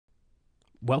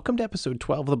Welcome to episode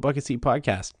 12 of the Bucket Seat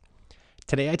Podcast.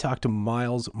 Today I talked to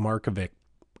Miles Markovic,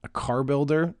 a car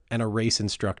builder and a race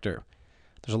instructor.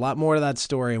 There's a lot more to that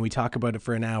story and we talk about it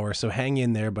for an hour, so hang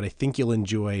in there, but I think you'll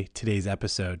enjoy today's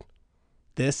episode.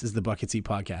 This is the Bucket Seat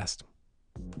Podcast.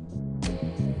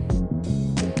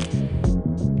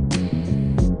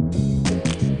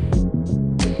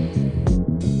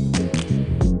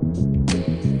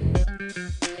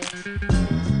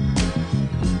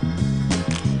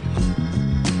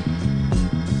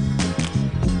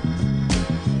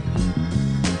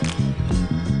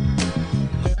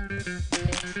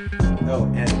 Oh,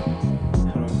 and how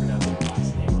do I pronounce your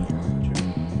last name on your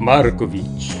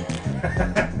Markovic.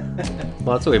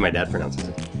 Well, that's the way my dad pronounces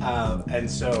it.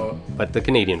 But the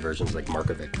Canadian version's like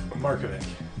Markovic. Markovic.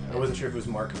 I wasn't sure if it was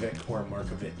Markovic or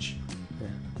Markovic. Yeah.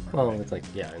 Well, it's like,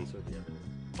 yeah, and so the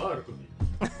other Markovic.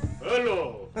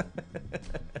 Hello.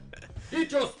 Eat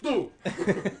your stew.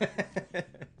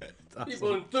 Awesome.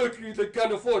 People in Turkey that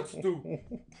can't afford stew.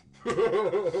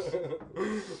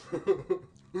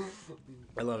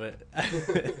 I love it.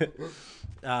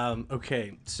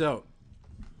 Okay, so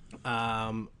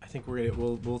I think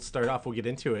we'll start off. We'll get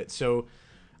into it. So,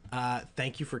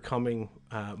 thank you for coming,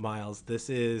 Miles. This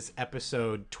is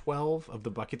episode 12 of the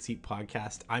Bucket Seat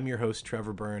Podcast. I'm your host,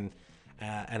 Trevor Byrne,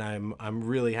 and I'm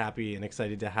really happy and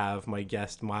excited to have my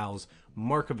guest Miles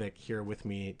Markovic here with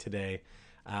me today.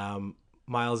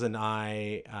 Miles and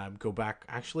I go back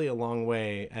actually a long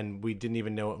way, and we didn't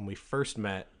even know it when we first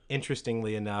met.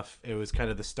 Interestingly enough, it was kind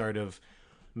of the start of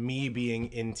me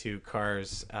being into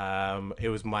cars. It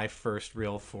was my first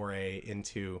real foray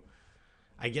into,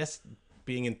 I guess,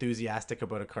 being enthusiastic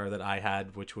about a car that I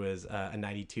had, which was a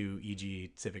 92 EG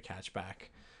Civic hatchback,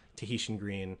 Tahitian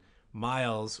green.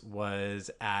 Miles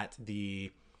was at the,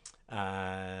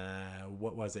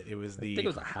 what was it? It was the... I think it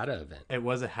was a HADA event. It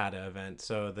was a HADA event.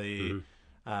 So the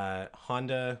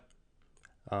Honda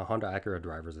Acura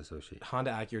Drivers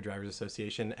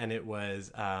Association, and it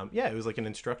was it was like an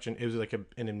instruction. It was like an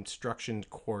instruction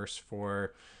course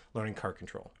for learning car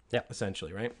control. Yeah,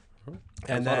 essentially, right? Mm-hmm.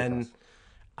 And then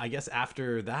I guess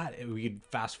after that, we could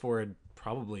fast forward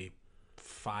probably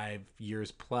 5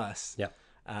 years plus. Yeah,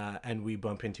 and we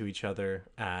bump into each other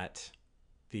at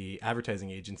the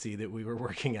advertising agency that we were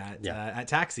working at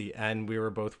Taxi, and we were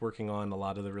both working on a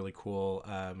lot of the really cool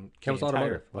Canadian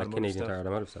Tire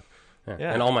automotive stuff.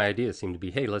 Yeah. And all my ideas seem to be,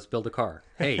 hey, let's build a car.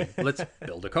 Hey, let's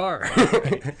build a car.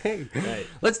 Hey,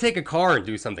 let's take a car and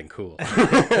do something cool.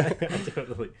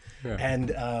 Totally. Yeah.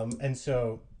 And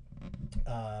so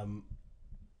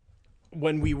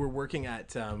when we were working at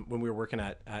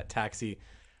Taxi,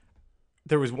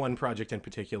 there was one project in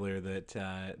particular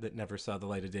that never saw the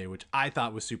light of day, which I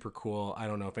thought was super cool. I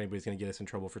don't know if anybody's going to get us in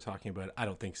trouble for talking about it. I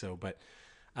don't think so, but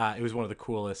it was one of the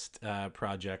coolest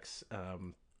projects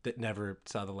that never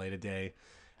saw the light of day.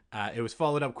 It was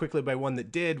followed up quickly by one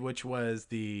that did, which was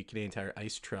the Canadian Tire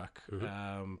ice truck.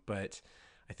 Mm-hmm. But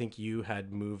I think you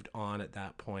had moved on at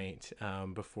that point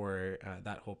before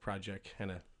that whole project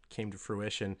kind of came to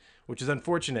fruition, which is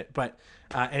unfortunate. But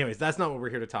anyways, that's not what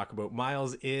we're here to talk about.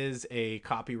 Miles is a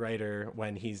copywriter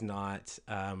when he's not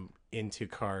into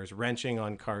cars, wrenching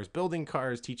on cars, building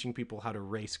cars, teaching people how to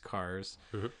race cars,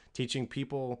 mm-hmm. teaching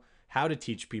people how to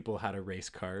teach people how to race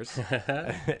cars,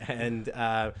 and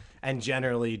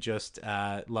generally just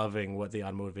loving what the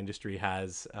automotive industry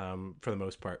has for the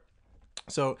most part.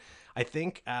 So I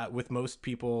think with most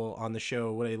people on the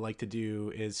show, what I like to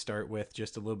do is start with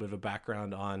just a little bit of a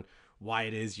background on why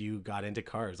it is you got into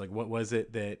cars. Like, what was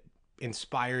it that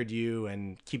inspired you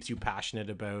and keeps you passionate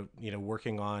about,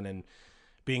 working on and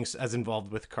being as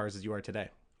involved with cars as you are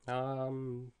today?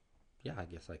 Yeah, I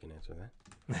guess I can answer that.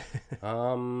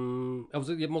 It was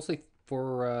mostly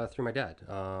through my dad.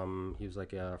 He was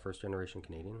like a first generation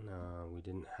Canadian. We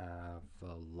didn't have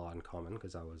a lot in common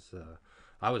because I was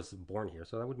born here,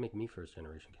 so that would make me first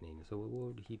generation Canadian. So what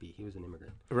would he be? He was an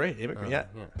immigrant. Right, immigrant. Yeah.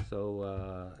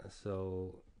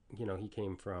 So he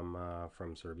came from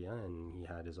Serbia, and he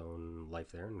had his own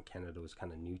life there, and Canada was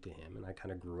kind of new to him, and I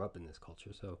kind of grew up in this culture,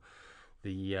 so.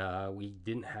 We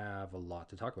didn't have a lot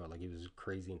to talk about. Like, he was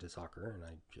crazy into soccer, and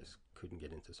I just couldn't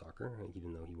get into soccer,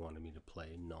 even though he wanted me to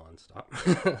play nonstop.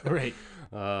 Right.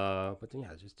 But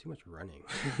yeah, it's just too much running.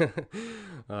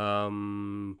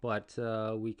 But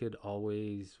we could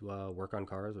always work on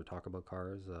cars or talk about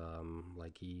cars.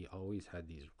 Like, he always had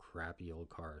these crappy old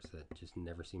cars that just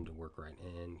never seemed to work right,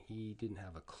 and he didn't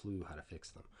have a clue how to fix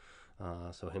them.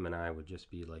 So him and I would just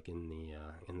be like in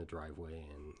the driveway,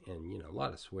 and a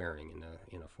lot of swearing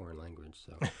in a foreign language.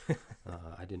 So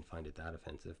I didn't find it that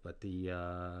offensive. But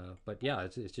yeah,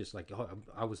 it's just like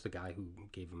I was the guy who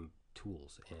gave him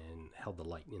tools and held the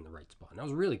light in the right spot. And I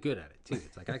was really good at it too.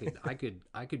 It's like I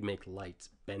could make lights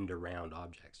bend around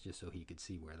objects just so he could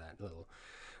see where that little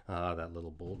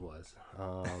bolt was.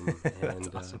 And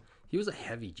that's awesome. He was a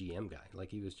heavy GM guy.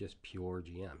 Like, he was just pure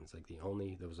GM. It's like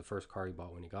that was the first car he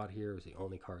bought when he got here. It was the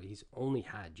only car. He's only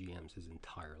had GMs his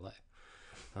entire life.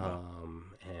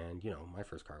 And my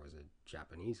first car was a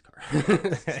Japanese car.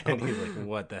 And he's like,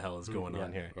 what the hell is going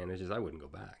on here? And it's just, I wouldn't go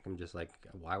back. I'm just like,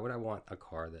 why would I want a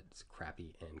car that's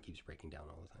crappy and keeps breaking down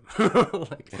all the time?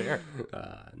 Like, fair.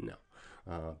 No.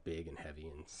 Big and heavy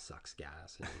and sucks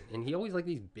gas. And he always liked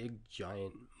these big,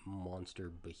 giant, monster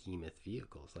behemoth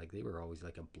vehicles. Like, they were always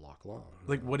like a block long.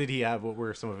 Like, what did he have? What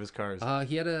were some of his cars?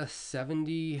 He had a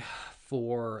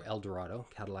 74 Eldorado,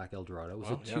 Cadillac Eldorado. It was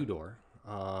a two-door.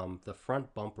 The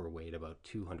front bumper weighed about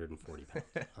 240 pounds.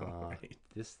 Right.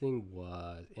 This thing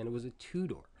and it was a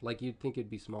two-door. Like, you'd think it'd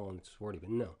be small and sporty,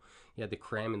 but no. You had the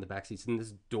cram in the back seats, and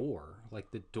this door,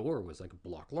 like, the door was like a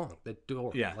block long. The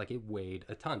door, like, it weighed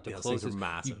a ton. To close it,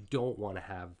 massive. You don't want to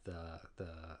have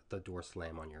the door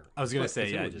slam on your. I was gonna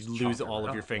say, you lose all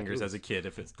of your fingers as a kid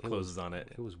if it closes on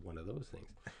it. It was one of those things.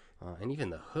 And even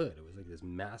the hood, it was like this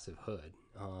massive hood.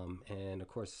 And of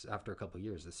course, after a couple of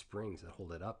years, the springs that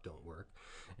hold it up don't work.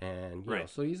 And you know,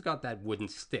 so he's got that wooden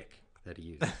stick that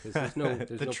he uses. There's no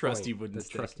trusty wooden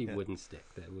stick. Trusty wooden stick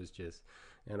that was just,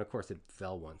 and of course, it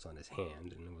fell once on his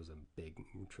hand, and it was a big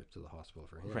trip to the hospital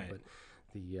for him. Right. But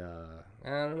I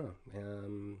don't know.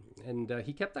 And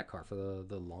he kept that car for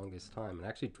the longest time, and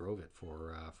actually drove it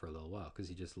for a little while, because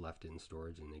he just left it in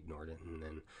storage and ignored it. And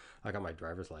then I got my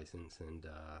driver's license, and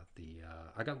the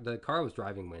car I was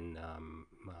driving when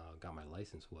got my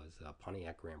license was a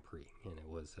Pontiac Grand Prix, and it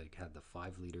was like had the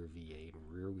 5-liter V8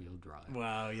 rear wheel drive.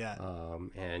 Wow, yeah.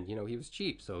 And he was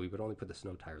cheap, so he would only put the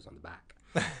snow tires on the back.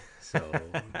 So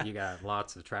you got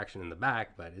lots of traction in the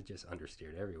back, but it just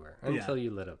understeered everywhere until you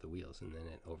lit up the wheels, and then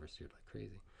it oversteered like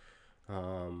crazy.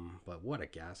 But what a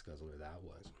gas guzzler that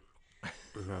was.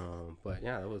 But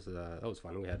yeah, that was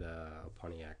fun. We had a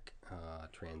Pontiac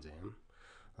Trans Am,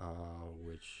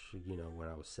 which when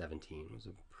I was 17 was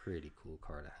a pretty cool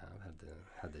car to have.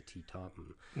 Had the T-top.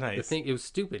 And nice. The thing, it was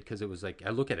stupid because it was like, I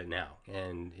look at it now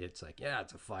and it's like,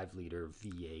 it's a 5-liter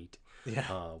V8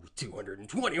 with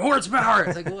 220 horsepower.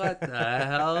 It's like, what the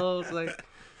hell? It's like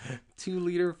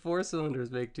 2-liter 4-cylinders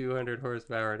make 200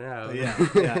 horsepower now. Yeah.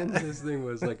 And this thing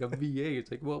was like a V8. It's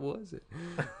like, what was it?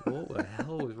 What the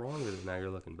hell was wrong with it? Now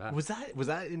you're looking back. Was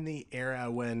that in the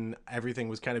era when everything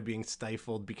was kind of being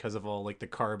stifled because of all like the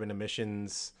carbon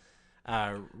emissions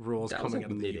rules coming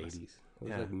out of the mid-80s? It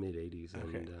was like mid-80s,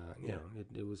 and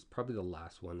it was probably the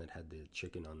last one that had the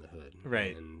chicken on the hood.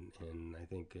 Right. And I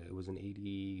think it was an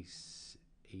 88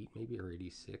 maybe, or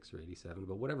 86 or 87,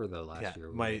 but whatever the last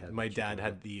year. My dad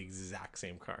had the exact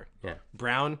same car. Yeah.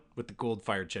 Brown with the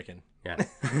gold-fired chicken. Yeah.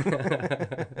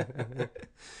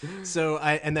 So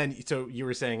you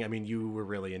were saying, I mean, you were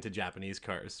really into Japanese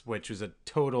cars, which was a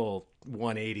total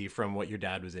 180 from what your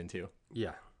dad was into.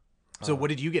 Yeah. So what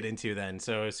did you get into then?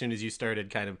 So as soon as you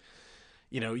started kind of,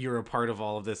 you were a part of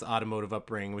all of this automotive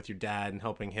upbringing with your dad and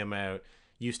helping him out,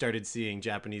 you started seeing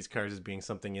Japanese cars as being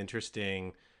something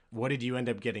interesting. What did you end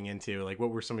up getting into? Like,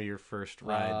 what were some of your first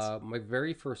rides? My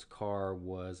very first car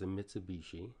was a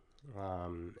Mitsubishi,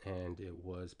 and it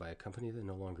was by a company that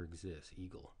no longer exists,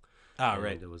 Eagle.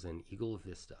 Right. It was an Eagle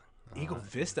Vista. Eagle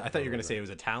Vista? I thought you were going to say it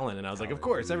was a Talon, and I was like, of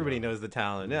course, everybody knows the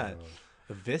Talon. Yeah.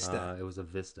 A Vista. It was a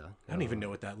Vista. I don't even know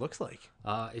what that looks like.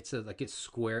 It's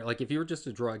square. Like, if you were just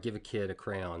to give a kid a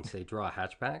crayon, say draw a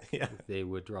hatchback, they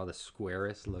would draw the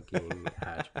squarest looking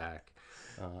hatchback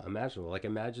imaginable. Like,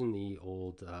 imagine the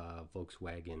old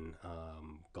Volkswagen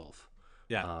Golf.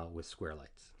 Yeah. With square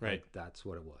lights. Right. Like, that's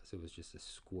what it was. It was just a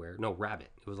square. No, rabbit.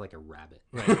 It was like a rabbit.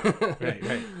 Right.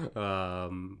 Right.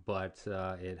 But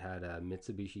it had a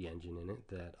Mitsubishi engine in it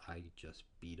that I just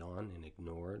beat on and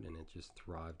ignored, and it just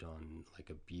thrived on like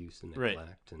abuse and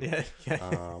neglect. Right.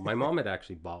 And my mom had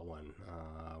actually bought one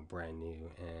brand new,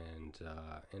 and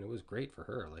it was great for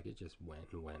her. Like, it just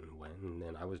went, and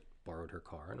then I borrowed her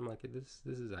car, and I'm like, this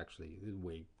is actually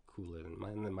way cooler than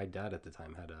mine. And then my dad at the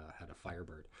time had a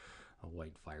Firebird. A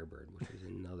white Firebird, which was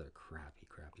another crappy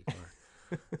car.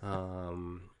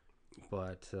 And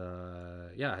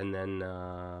then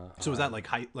so was that like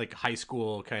high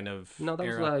school kind of? No, that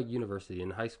era? Was university. In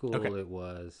high school, it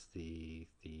was the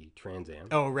Trans Am.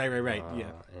 Oh, right,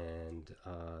 yeah. And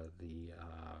the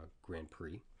Grand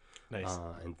Prix. Nice.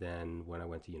 And then when I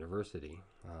went to university,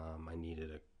 I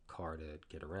needed a car to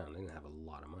get around. I didn't have a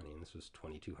lot of money, and this was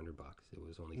 $2,200. It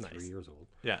was only 3 years old.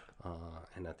 Yeah.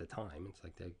 And at the time, it's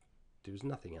like there was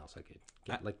nothing else I could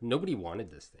get. Like, nobody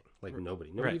wanted this thing. Like,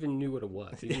 nobody even knew what it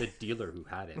was. Even the dealer who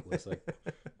had it was like,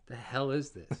 the hell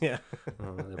is this? Yeah.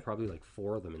 There are probably like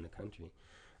 4 of them in the country.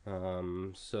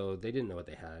 So they didn't know what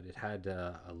they had. It had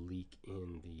a leak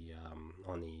in the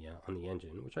on the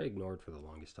engine, which I ignored for the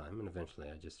longest time, and eventually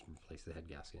I just replaced the head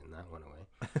gasket, and that went away.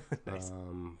 Nice.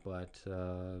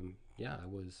 Yeah, it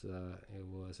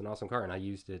was an awesome car, and I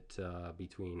used it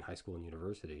between high school and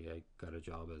university. I got a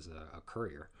job as a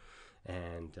courier,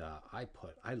 and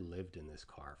I lived in this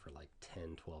car for like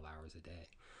 10, 12 hours a day,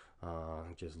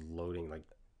 just loading, like,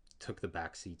 took the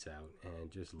back seats out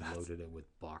and just loaded it with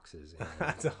boxes and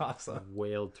That's awesome.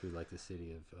 wailed through like the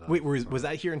city of Wait, was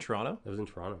that here in Toronto? It was in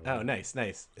Toronto. Yeah. Oh, nice.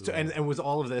 So and was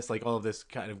all of this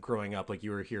kind of growing up, like,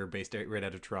 you were here based right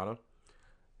out of Toronto?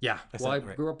 Yeah. Well, I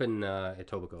grew up in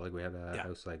Etobicoke. Like, we have a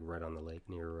house like right on the lake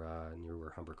near where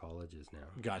Humber College is now.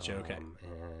 Gotcha. Okay.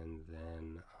 And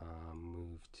then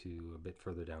moved to a bit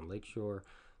further down Lakeshore,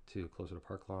 to closer to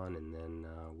Park Lawn, and then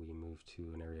we moved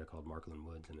to an area called Markland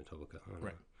Woods in Etobicoke.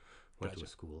 Right. Went to a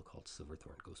school called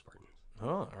Silverthorne. Go Spartans. Oh,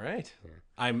 all right. Yeah.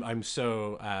 I'm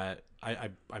so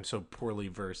I'm so poorly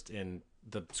versed in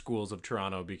the schools of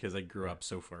Toronto because I grew up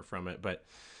so far from it. But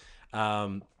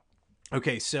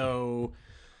okay, so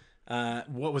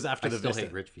what was after the still Vista?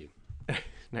 hate Richview.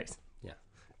 Nice. Yeah.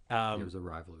 There was a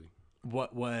rivalry.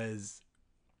 What was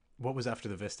after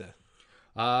the Vista?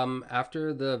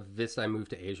 After the Vista, I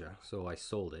moved to Asia, so I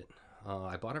sold it.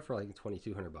 I bought it for like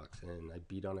 $2,200, and I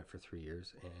beat on it for 3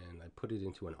 years, and I put it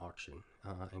into an auction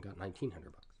and got $1,900.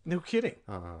 No kidding.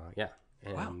 Yeah,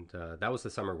 and Wow. that was the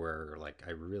summer where like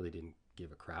I really didn't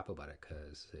give a crap about it,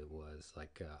 because it was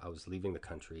like I was leaving the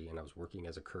country, and I was working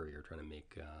as a courier trying to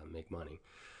make money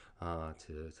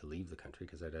to leave the country,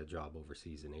 because I had a job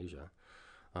overseas in Asia.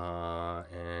 Then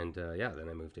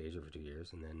I moved to Asia for 2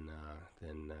 years, and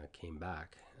then came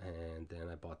back, and then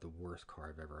I bought the worst car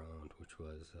I've ever owned, which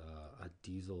was a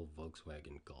diesel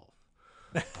Volkswagen Golf.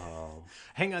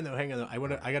 Hang on though.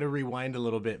 I got to rewind a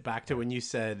little bit back to when you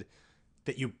said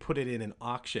that you put it in an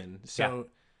auction. So,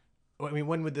 I mean,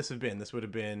 when would this have been? This would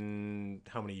have been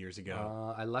how many years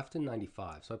ago? I left in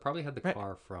 95, so I probably had the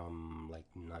car from like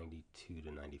 92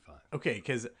 to 95. Okay,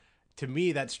 because to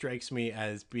me, that strikes me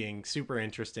as being super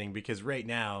interesting, because right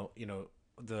now,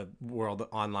 the world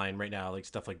online right now, like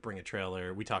stuff like Bring a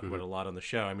Trailer, we talk about it a lot on the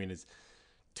show. I mean, it's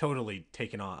totally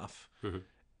taken off.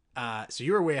 So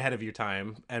you were way ahead of your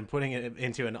time, and putting it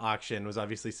into an auction was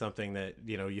obviously something that,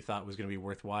 you thought was going to be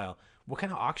worthwhile. What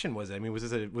kind of auction was it? I mean,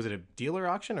 was it a dealer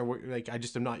auction, or like, I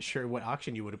just am not sure what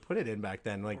auction you would have put it in back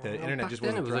then. Like, the internet just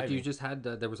wasn't it was driving. like you just had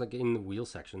there was like in the wheel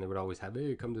section, they would always have,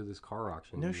 hey, come to this car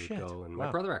auction. No you shit. would go, and my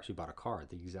brother actually bought a car at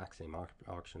the exact same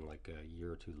auction like a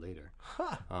year or two later.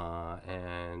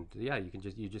 And yeah,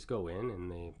 you just go in,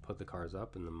 and they put the cars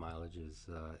up, and the mileage is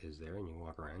there, and you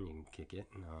walk around, you can kick it.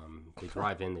 And, they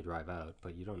drive in, they drive out,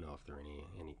 but you don't know if they're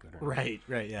any good or not.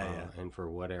 Right, yeah. And for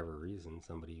whatever reason,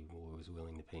 somebody was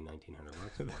willing to pay $1,900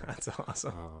 for it. That's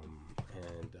awesome.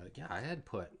 I had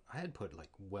put like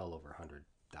well over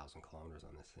 100,000 kilometers on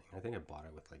this thing. I think I bought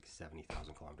it with like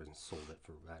 70,000 kilometers and sold it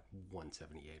for about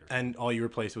 178 or something. And all you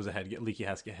replaced was a leaky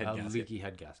head gasket. Leaky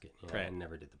head gasket. Right. I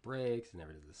never did the brakes, I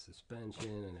never did the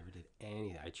suspension, I never did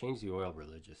anything. I changed the oil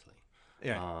religiously.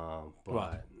 Yeah.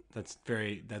 But that's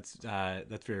very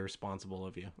responsible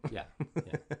of you. Yeah.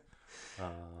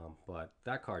 But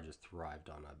that car just thrived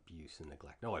on abuse and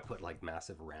neglect. No, I put like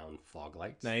massive round fog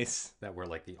lights. Nice. That were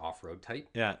like the off-road type.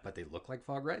 Yeah. But they look like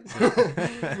fog lights.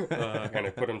 And I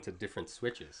put them to different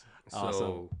switches. Awesome.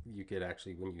 So you could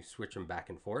actually, when you switch them back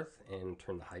and forth and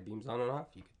turn the high beams on and off,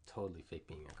 you could totally fake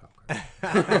being a cop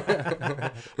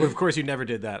car. Well, of course you never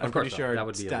did that. I'm pretty sure that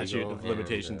would be statute illegal, of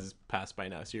limitations is passed by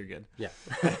now, so you're good. Yeah.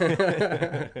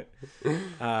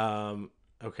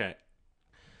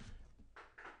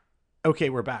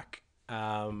 Okay, we're back.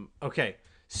 Okay,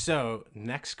 so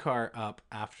next car up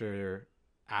after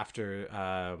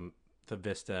the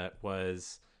Vista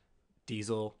was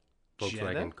diesel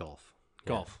Volkswagen Jetta? Golf.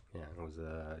 Golf. Yeah, it was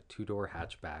a 2-door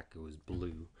hatchback. It was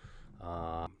blue.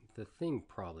 The thing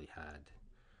probably had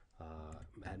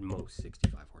at most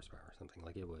 65 horsepower or something.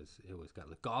 Like it was got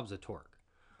like gobs of torque.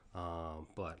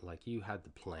 But like you had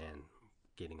the plan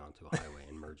getting onto a highway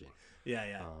and merging.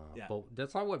 Yeah. But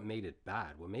that's not what made it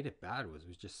bad. What made it bad was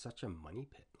just such a money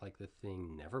pit. Like the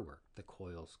thing never worked. The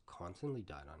coils constantly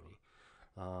died on me.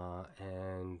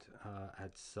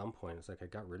 At some point, it's like I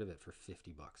got rid of it for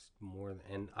 $50 more,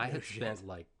 and I had spent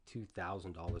like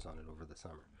 $2,000 on it over the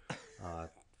summer,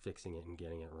 fixing it and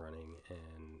getting it running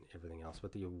and everything else.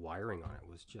 But the wiring on it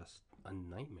was just a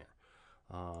nightmare.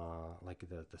 Like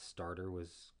the starter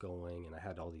was going, and I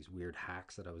had all these weird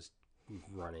hacks that I was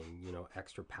running, you know,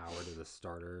 extra power to the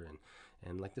starter,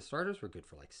 and like the starters were good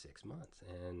for like 6 months,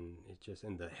 and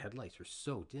and the headlights were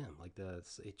so dim, like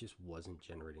it just wasn't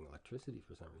generating electricity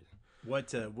for some reason.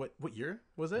 What year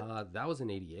was it? That was an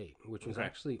 '88, which was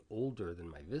actually older than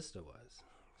my Vista was.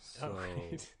 So,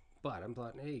 right. But I'm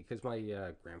thought, hey, because my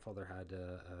grandfather had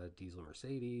a diesel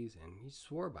Mercedes, and he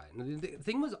swore by it. And the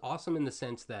thing was awesome in the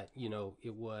sense that, you know,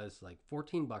 it was like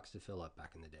 $14 to fill up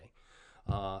back in the day.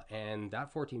 And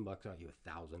that $14 got you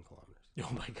 1,000 kilometers.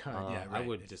 Oh my God! Yeah, I right.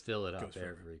 would just fill it up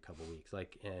every couple of weeks,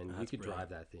 like, and you could drive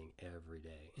that thing every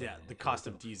day. Yeah, the cost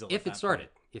of diesel if it started,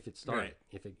 right.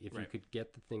 if you could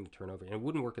get the thing to turn over, and it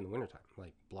wouldn't work in the wintertime,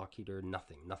 like block heater,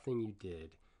 nothing you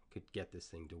did could get this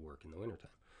thing to work in the wintertime.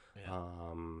 Yeah.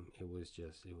 It was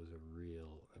a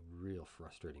real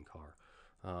frustrating car.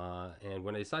 And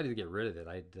when I decided to get rid of it,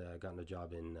 I'd gotten a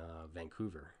job in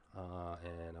Vancouver,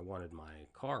 and I wanted my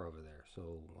car over there.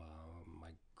 So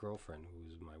my girlfriend, who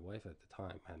was my wife at the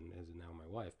time, and is now my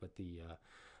wife, but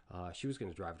she was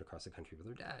going to drive it across the country with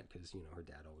her dad, because, you know, her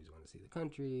dad always wanted to see the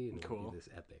country, and cool. Do this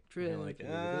epic trip. Like,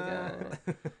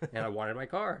 and I wanted my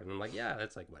car, and I'm like, yeah,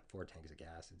 that's like 4 tanks of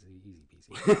gas. It's easy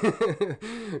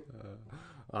peasy.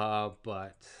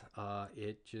 But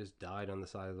it just died on the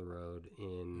side of the road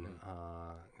in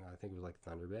I think it was like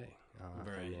Thunder Bay,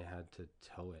 and they had to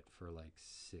tow it for like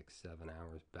 6-7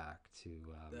 hours back to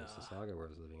Mississauga, where I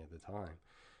was living at the time,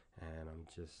 and I'm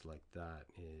just like, that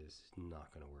is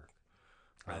not going to work.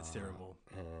 That's terrible.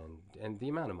 And the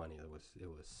amount of money that it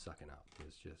was sucking up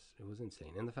it was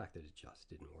insane, and the fact that it just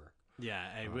didn't work.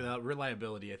 Yeah, without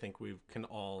reliability, I think we can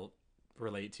all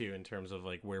relate to, in terms of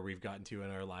like where we've gotten to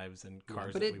in our lives and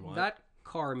cars that we want. That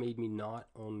car made me not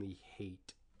only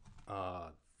hate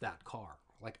that car,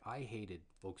 like I hated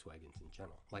Volkswagens in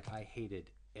general. Like I hated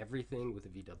everything with a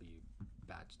VW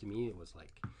badge. To me, it was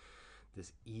like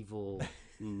this evil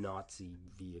Nazi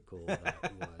vehicle that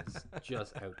was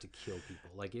just out to kill people.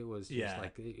 Like it was just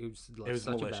like it was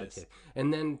such malicious. A bad hit.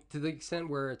 And then to the extent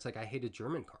where it's like I hated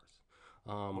German cars.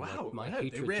 Wow, like my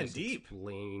hatred they ran just deep.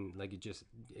 Like it just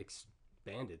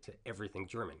expanded to everything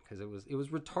German, because it was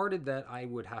retarded that I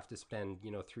would have to spend, you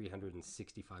know,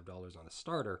 $365 on a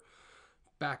starter.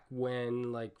 Back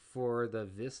when, like, for the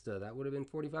Vista, that would have been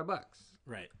 $45.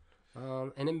 Right.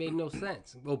 And it made no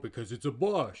sense. Well, because it's a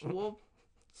Bosch. Well,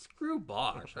 screw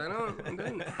Bosch. It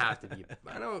doesn't have to be.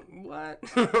 What?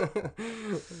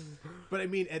 But I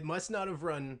mean, it must not have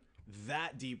run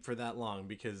that deep for that long,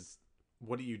 because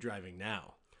what are you driving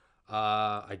now?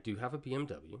 I do have a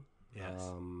BMW.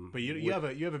 Yes. But you have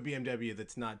a BMW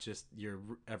that's not just your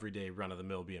everyday run of the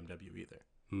mill BMW either.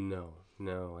 No,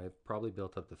 I probably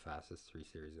built up the fastest 3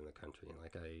 Series in the country.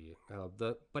 Like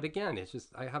but again, it's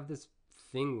just, I have this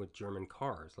thing with German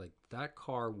cars. Like that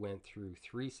car went through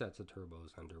 3 sets of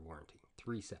turbos under warranty.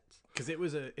 3 sets. Because it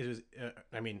was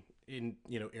I mean, in,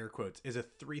 you know, air quotes, is a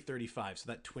 335, so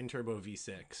that twin turbo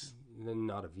V6.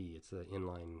 Not a V, it's an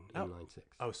inline 6.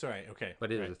 Oh, sorry. Okay.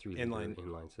 But it is a 3 inline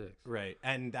 6. Right.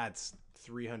 And that's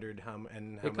 300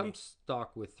 It comes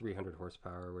stock with 300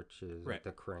 horsepower, which is like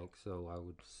the crank, so I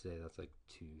would say that's like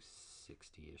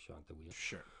 260-ish on the wheel.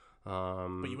 Sure.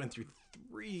 But you went through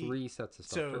 3 sets of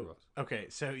stock turbos. Okay,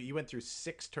 so you went through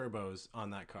 6 turbos on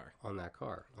that car.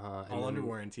 All under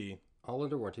warranty. All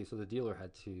under warranty, so the dealer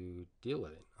had to deal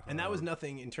with it. And that was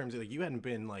nothing in terms of, like, you hadn't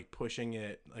been like pushing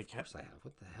it, like. Of course I have.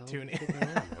 What the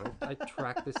hell? I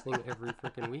track this thing every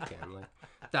freaking weekend. Like,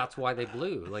 that's why they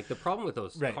blew. Like, the problem with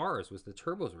those cars was the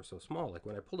turbos were so small. Like,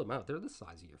 when I pulled them out, they're the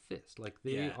size of your fist. Like,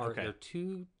 they're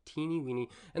too teeny weeny,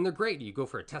 and they're great. You go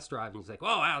for a test drive and you're like,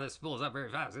 oh wow, this pulls up very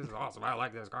fast. This is awesome. I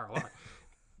like this car a lot.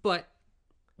 But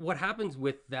what happens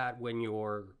with that when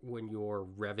you're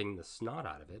revving the snot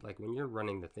out of it, like when you're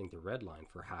running the thing to redline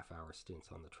for half-hour stints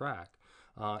on the track,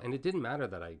 and it didn't matter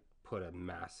that I put a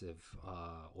massive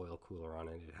oil cooler on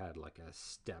it. It had like a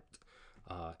stepped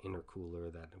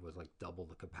intercooler that was like double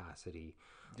the capacity.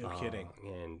 No kidding.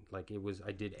 And like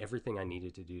I did everything I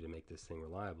needed to do to make this thing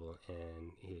reliable,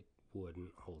 and it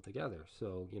wouldn't hold together.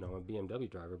 So, you know, I'm a BMW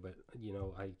driver, but, you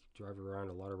know, I drive around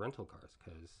a lot of rental cars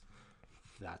because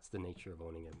that's the nature of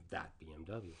owning that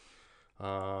BMW.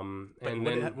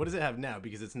 What does it have now?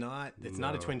 Because it's not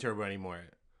a twin turbo anymore.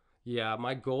 Yeah,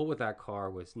 my goal with that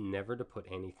car was never to put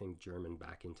anything German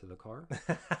back into the car.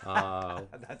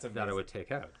 That's amazing. That I would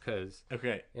take out, because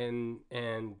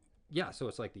and yeah, so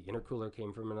it's like the intercooler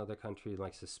came from another country.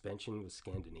 Like suspension was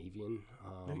Scandinavian.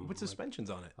 What suspension's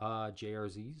on it?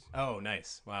 JRZs. Oh,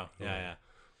 nice! Wow, yeah.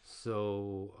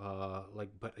 So,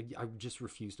 but I just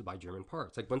refused to buy German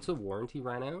parts. Like once the warranty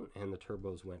ran out and the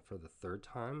turbos went for the third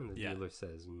time, and the dealer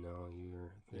says, "No,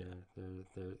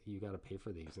 you got to pay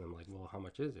for these." And I'm like, "Well, how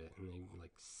much is it?" And they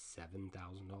like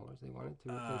 $7,000 they wanted to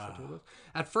replace the turbos.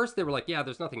 At first, they were like, "Yeah,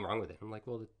 there's nothing wrong with it." I'm like,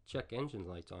 "Well, the check engine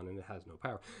light's on and it has no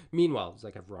power." Meanwhile, it's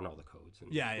like I've run all the codes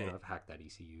and I've hacked that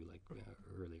ECU like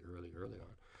early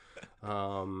on.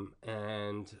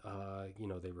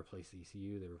 They replaced the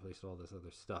ECU, they replaced all this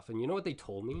other stuff. And you know what they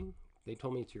told me? They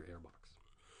told me it's your airbox.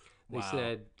 They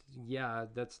said, yeah,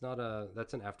 that's an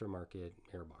aftermarket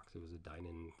airbox. It was a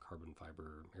Dynon carbon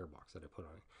fiber airbox that I put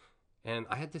on it. And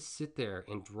I had to sit there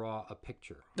and draw a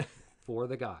picture for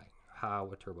the guy how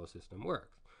a turbo system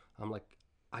works. I'm like,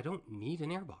 I don't need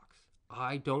an airbox.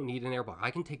 I don't need an airbox.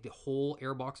 I can take the whole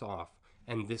airbox off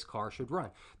and this car should run.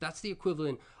 That's the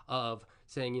equivalent of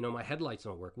saying, my headlights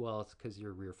don't work. Well, it's because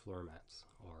your rear floor mats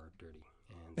are dirty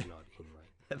and they're not in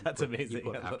right. That's amazing.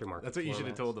 Aftermarket that's what you should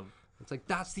have told them. It's like,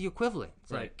 that's the equivalent.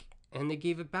 It's like, and they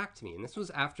gave it back to me. And this was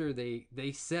after they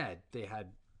said they had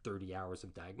 30 hours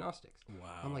of diagnostics.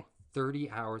 Wow. I'm like, 30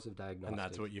 hours of diagnostics. And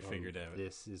that's what you figured out.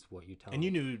 This is what you tell me. And you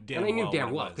knew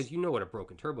damn well because you know what a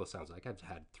broken turbo sounds like. I've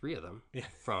had 3 of them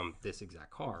from this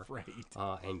exact car. Right.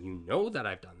 And you know that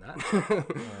I've done that.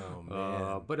 Oh,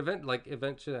 man. But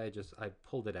eventually I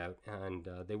pulled it out and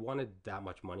they wanted that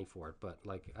much money for it. But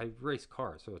like I race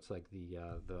cars. So it's like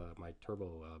my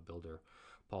turbo builder,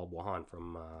 Paul Wahan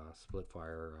from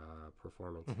Splitfire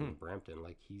Performance in Brampton,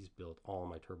 like he's built all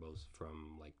my turbos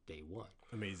from like day one.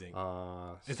 Amazing.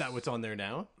 Is that what's on there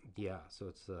now? Yeah, so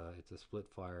it's a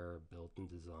Splitfire built and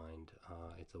designed.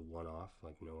 It's a one-off,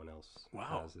 like no one else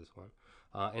has this one.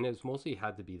 And it's mostly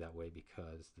had to be that way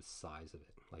because the size of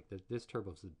it. Like this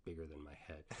turbo is bigger than my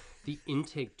head. The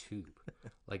intake tube,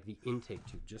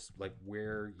 just like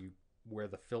where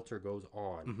the filter goes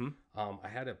on. I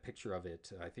had a picture of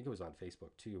it. I think it was on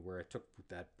Facebook too, where I took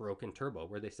that broken turbo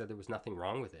where they said there was nothing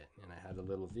wrong with it. And I had a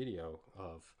little video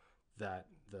of that,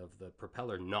 the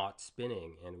propeller not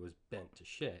spinning and it was bent to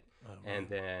shit. And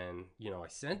then, I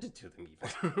sent it to them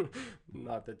even.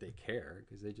 Not that they care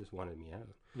because they just wanted me out.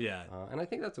 Yeah. And I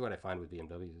think that's what I find with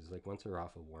BMWs is like once they're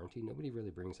off of warranty, nobody really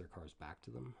brings their cars back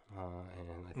to them.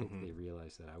 And I think they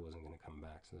realized that I wasn't going to come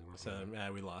back. So they weren't. So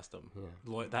we lost them.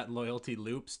 Yeah. That loyalty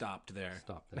loop stopped there.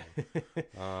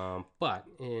 But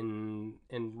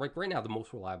like right now, the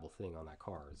most reliable thing on that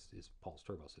car is Paul's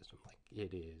turbo system. Like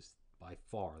it is by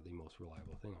far the most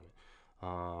reliable thing on it.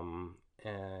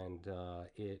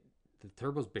 The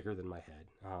turbo's bigger than my head,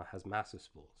 has massive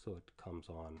spool, so it comes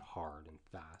on hard and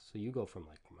fast. So you go from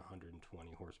like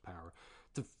 120 horsepower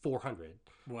to 400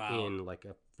 in like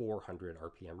a 400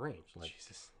 RPM range. Like,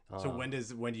 Jesus. So when do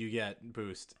you get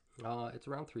boost? It's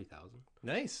around 3,000.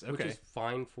 Nice. Okay. Which is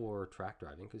fine for track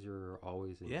driving because you're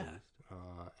always in boost.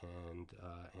 And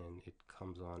it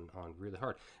comes on really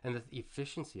hard. And the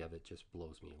efficiency of it just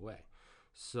blows me away.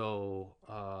 So,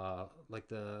 like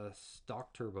the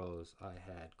stock turbos I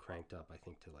had cranked up, I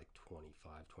think to like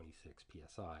 25, 26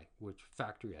 PSI, which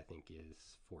factory I think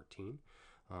is 14.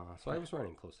 So I was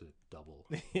running close to double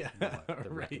the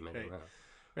recommended amount.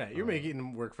 Right, you're making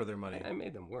them work for their money. I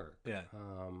made them work. Yeah.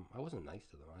 I wasn't nice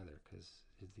to them either because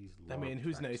these.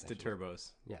 Who's nice to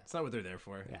turbos? Yeah, it's not what they're there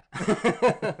for. Yeah.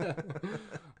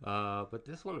 But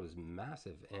this one was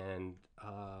massive, and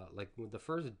like the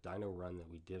first dyno run that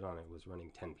we did on it was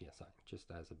running 10 psi,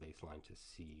 just as a baseline to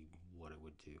see what it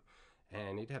would do,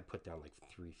 and it had put down like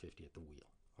 350 at the wheel.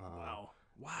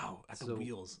 Wow, at the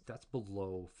wheels. That's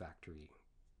below factory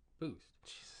boost.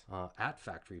 At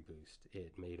factory boost,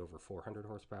 it made over 400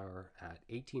 horsepower. At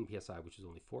 18 psi, which is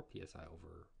only 4 psi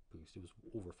over boost, it was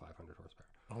over 500 horsepower.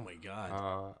 Oh my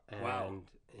god!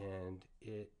 And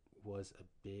it was a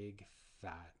big,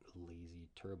 fat, lazy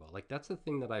turbo. Like that's the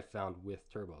thing that I found with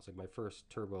turbos. Like my first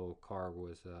turbo car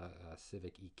was a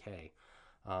Civic EK.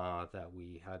 That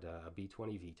we had a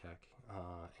B20 VTEC,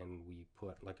 and we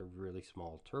put like a really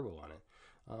small turbo on it,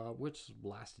 which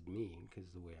lasted me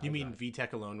because the way You mean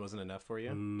VTEC alone wasn't enough for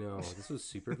you? No, this was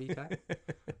Super VTEC,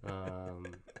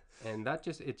 and that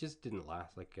just didn't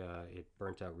last. Like it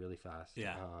burnt out really fast.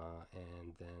 Yeah.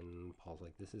 And then Paul's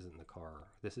like, "This isn't the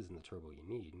car. This isn't the turbo you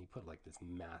need." And he put like this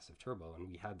massive turbo, and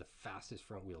we had the fastest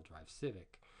front wheel drive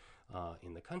Civic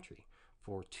in the country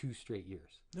for 2 straight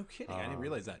years. No kidding. I didn't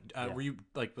realize that. Were you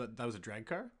like, that was a drag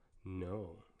car?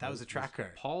 No. That was a track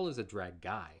car. Paul is a drag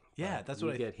guy. Yeah, that's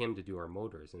what we get him to do our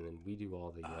motors, and then we do all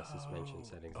the suspension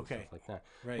settings and stuff like that.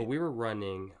 Right. But we were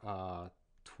running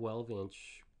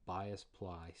 12-inch bias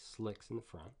ply slicks in the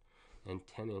front and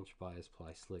 10-inch bias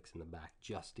ply slicks in the back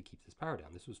just to keep this power down.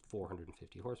 This was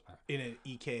 450 horsepower. In an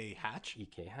EK hatch?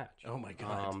 EK hatch. Oh my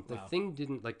God. The thing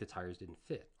didn't, like the tires didn't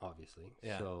fit, obviously.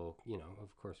 Yeah. So, you know,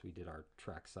 of course we did our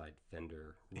trackside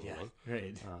fender rolling,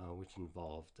 right. Which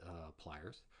involved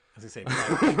pliers. I was going to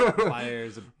say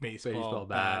pliers, a baseball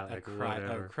bat, like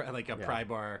a pry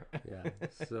bar. Yeah.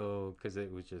 So, because it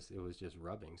was just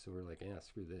rubbing. So we're like, yeah,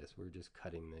 screw this. We're just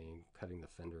cutting the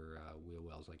fender wheel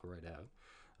wells like right out.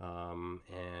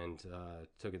 And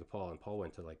took it to Paul, and Paul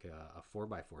went to like a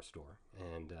 4x4 store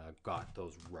and got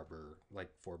those rubber like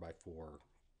 4x4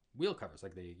 wheel covers,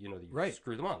 like you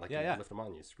screw them on, like you lift them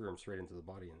on, you screw them straight into the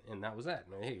body, and that was that.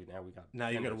 And hey, now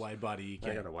you got a wide body EK.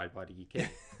 I got a wide body EK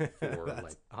for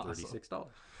like $36.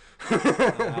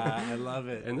 I love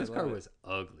it. And this car was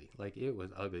ugly. Like it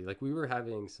was ugly. Like we were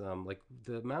having some, like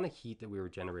the amount of heat that we were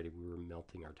generating, we were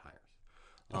melting our tires.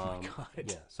 Oh my God.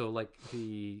 Yeah. So like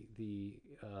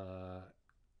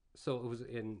so it was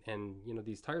and you know,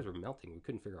 these tires were melting. We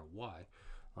couldn't figure out why.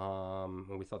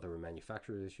 And we thought there were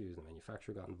manufacturer issues. The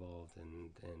manufacturer got involved, and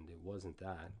it wasn't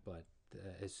that. But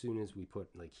as soon as we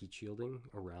put like heat shielding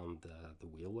around the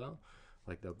wheel well,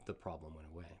 like the problem went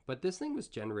away. But this thing was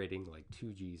generating like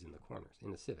 2 Gs in the corners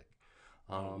in the Civic.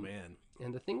 Oh man.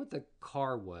 And the thing with the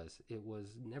car was, it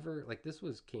was never like,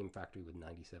 came factory with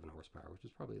 97 horsepower, which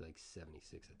was probably like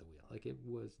 76 at the wheel. Like it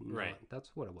was not, right.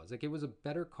 That's what it was. Like it was a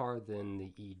better car than the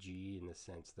EG in the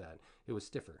sense that it was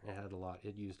stiffer.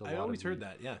 It used a lot. I always heard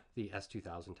that. Yeah. The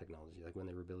S2000 technology. Like when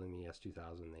they were building the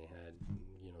S2000, they had,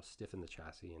 you know, stiffened the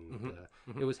chassis, and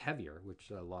it was heavier,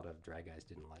 which a lot of drag guys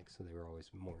didn't like. So they were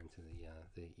always more into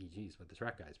the EGs, but the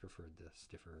track guys preferred the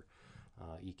stiffer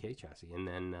EK chassis. And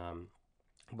then,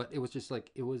 but it was just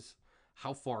like, it was,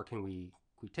 how far can we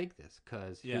take this?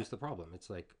 Because here's the problem. It's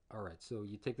like, all right, so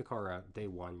you take the car out, day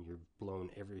one, you've blown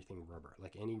everything rubber.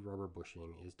 Like any rubber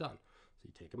bushing is done. So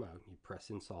you take them out, you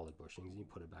press in solid bushings, and you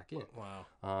put it back in.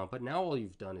 Wow. But now all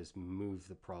you've done is move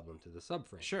the problem to the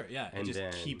subframe. Sure, yeah. And it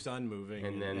just keeps on moving.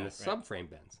 And then the subframe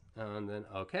bends. And then,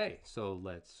 okay, so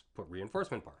let's put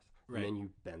reinforcement bars. Right. And then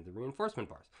you bend the reinforcement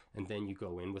bars. And then you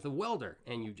go in with a welder,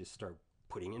 and you just start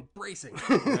putting in bracing,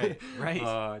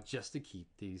 right. Just to keep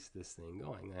this thing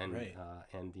going, and right.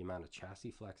 And the amount of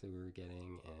chassis flex that we were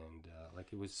getting, and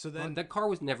like it was. So then the car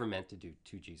was never meant to do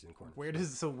 2 Gs in corners.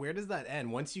 Where does that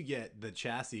end? Once you get the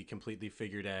chassis completely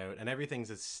figured out and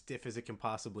everything's as stiff as it can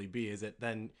possibly be, is it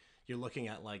then you're looking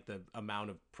at like the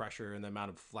amount of pressure and the amount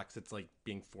of flex that's like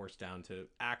being forced down to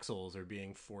axles or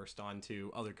being forced onto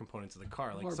other components of the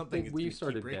car? Like something we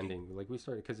started bending, like we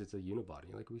started, because it's a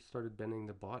unibody, like we started bending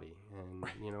the body, and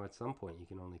you know, at some point you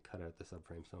can only cut out the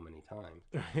subframe so many times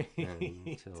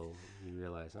until you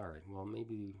realize, all right, well,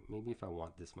 maybe if I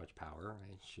want this much power,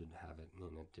 I should have it in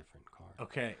a different car.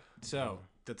 Okay, so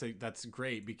that's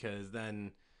great, because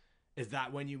then, is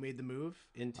that when you made the move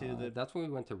into the? That's when we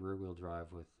went to rear wheel drive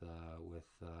with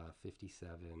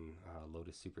 57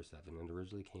 Lotus Super 7, and it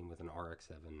originally came with an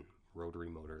RX-7 rotary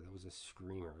motor. That was a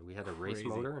screamer. We had a race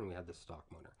motor and we had the stock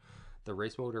motor. The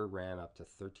race motor ran up to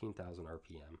 13,000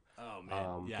 RPM. Oh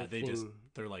man, yeah,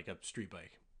 they're like a street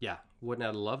bike. Yeah, what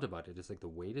I loved about it is like the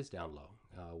weight is down low,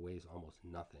 weighs almost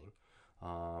nothing.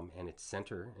 And it's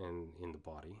center in the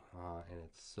body, and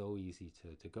it's so easy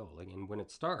to go. Like, and when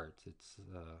it starts, it's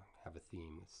have a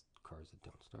theme. It's cars that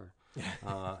don't start.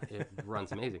 It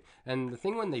runs amazing. And the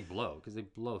thing when they blow, because they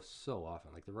blow so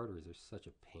often, like the rotaries are such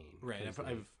a pain. Right,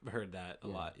 I've heard that a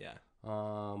lot. Yeah.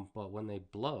 But when they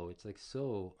blow, it's like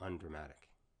so undramatic,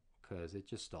 because it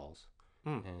just stalls.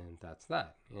 And that's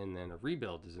that. And then a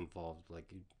rebuild is involved.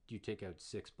 Like you take out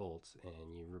 6 bolts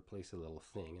and you replace a little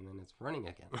thing, and then it's running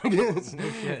again.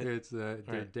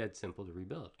 They're dead simple to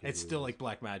rebuild. It's still like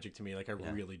black magic to me. Like I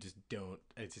really just don't.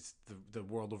 It's just the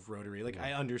world of rotary. Like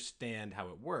I understand how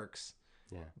it works.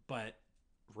 Yeah. But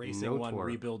racing one, torque,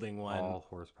 rebuilding one, all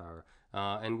horsepower.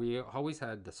 And we always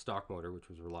had the stock motor, which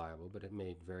was reliable, but it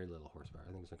made very little horsepower.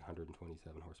 I think it was like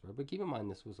 127 horsepower. But keep in mind,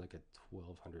 this was like a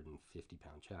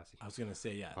 1,250-pound chassis. I was gonna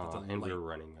say, yeah. And we were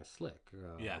running a slick,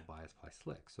 bias ply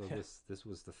slick. So this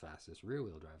was the fastest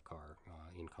rear-wheel drive car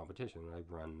in competition. I've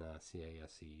run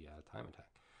CASC Time Attack.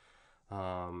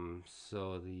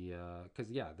 Because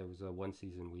there was one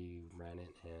season we ran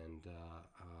it, and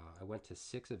I went to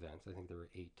 6 events. I think there were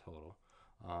 8 total.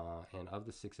 And of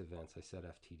the 6 events, I set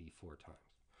FTD 4 times.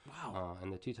 Wow.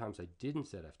 And the 2 times I didn't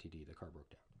set FTD, the car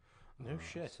broke down. No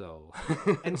shit. So,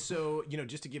 and so,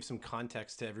 just to give some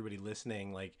context to everybody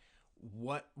listening, like,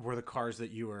 what were the cars that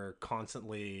you were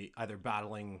constantly either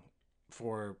battling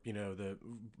for the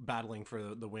battling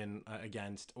for the win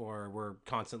against, or were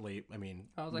constantly, I mean,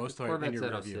 most of Corvette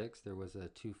Z06, there was a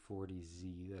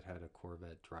 240Z that had a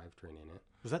Corvette drivetrain in it.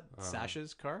 Was that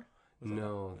Sasha's car?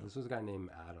 No, this was a guy named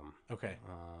Adam. Okay.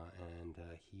 And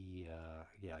he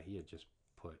had just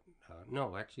put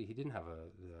no, actually he didn't have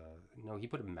he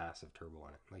put a massive turbo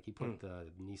on it. Like he put the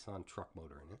Nissan truck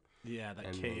motor in it. Yeah,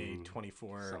 that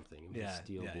K24 something. It was a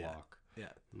steel block. Yeah.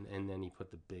 And then he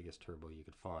put the biggest turbo you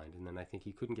could find, and then I think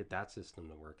he couldn't get that system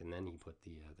to work, and then he put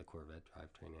the Corvette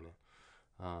drivetrain in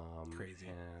it. Crazy.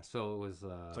 So it was.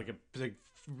 It's like a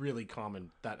really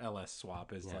common, that LS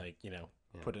swap is like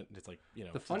put it. It's like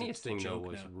The funniest thing though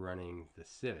was running the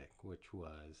Civic, which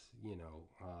was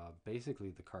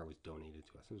basically the car was donated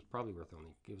to us. It was probably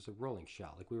it was a rolling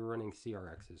shot. Like we were running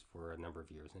CRXs for a number of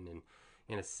years, and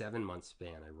in a 7-month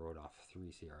span, I rode off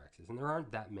 3 CRXs, and there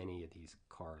aren't that many of these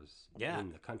cars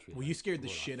in the country. Well, you scared the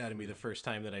shit out of me the first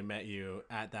time that I met you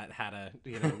at that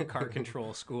HATA car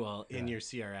control school in your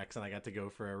CRX, and I got to go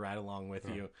for a ride along with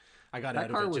you. I got that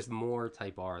out car of it was more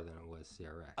Type R than it was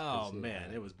CRX. Oh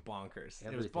man, it was bonkers.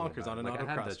 It was bonkers on an autocross track.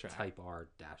 It had the Type R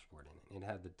dashboard in it. It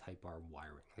had the Type R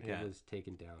wiring. Like it was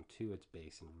taken down to its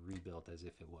base and rebuilt as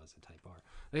if it was a Type R.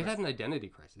 It had an identity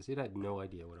crisis. It had no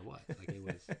idea what it was. Like it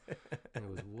was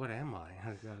what am I?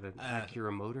 I got an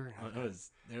Acura motor.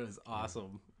 It was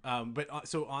awesome. But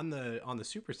so on the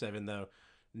Super 7 though,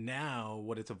 now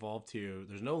what it's evolved to,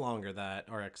 there's no longer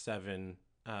that RX-7.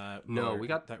 No, we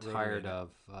got tired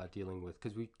of dealing with,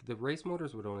 because the race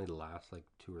motors would only last like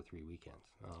 2 or 3 weekends.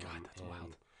 God, that's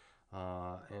wild.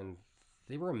 And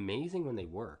they were amazing when they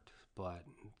worked, but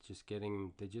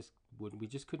we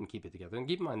just couldn't keep it together. And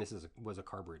keep in mind, this was a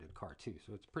carbureted car too,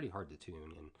 so it's pretty hard to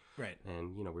tune. And right.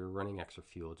 And we were running extra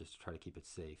fuel just to try to keep it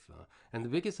safe. And the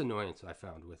biggest annoyance I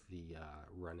found with the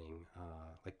running,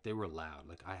 like they were loud.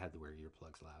 Like I had to wear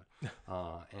earplugs loud.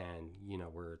 And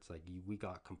where it's like we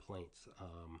got complaints.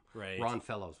 Right. Ron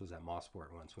Fellows was at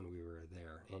Mossport once when we were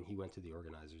there, and he went to the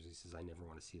organizers. He says, "I never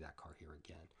want to see that car here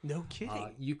again." No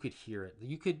kidding. You could hear it.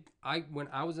 When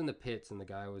I was in the pits and the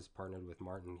guy I was partnered with,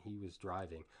 Martin, he was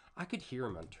driving. I could hear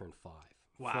him on turn 5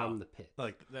 from the pit.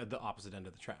 Like the opposite end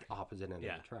of the track. Opposite end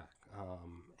of the track.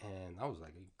 And I was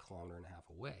like a kilometer and a half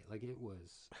away. Like it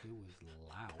was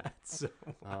loud. So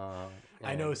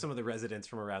I know some of the residents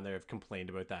from around there have complained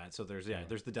about that. So there's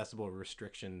the decibel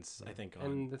restrictions, I think.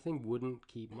 And the thing wouldn't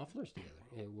keep mufflers together.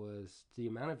 It was the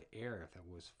amount of air that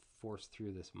was forced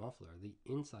through this muffler. The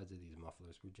insides of these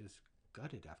mufflers were just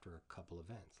gutted after a couple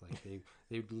events. Like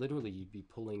they literally, you'd be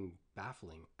pulling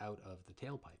baffling out of the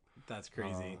tailpipe. That's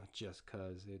crazy. Just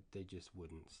because they just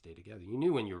wouldn't stay together. You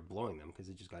knew when you were blowing them because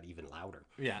it just got even louder.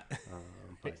 Yeah.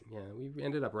 But yeah, we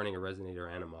ended up running a resonator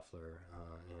and a muffler,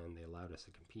 and they allowed us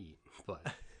to compete.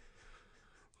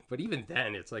 But even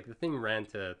then, it's like the thing ran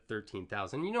to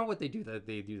 13,000. You know what they do?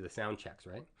 They do the sound checks,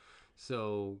 right?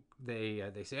 So they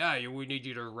say, we need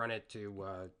you to run it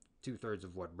to 2/3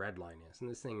 of what redline is, and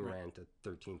this thing ran to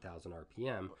 13,000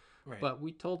 RPM. Right. But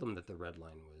we told them that the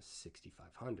redline was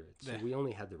 6,500, so we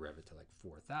only had to rev it to like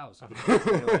 4,000.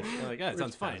 They're like, yeah, it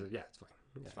sounds fine. Yeah, it's fine.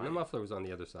 Yeah. And the muffler was on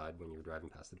the other side when you were driving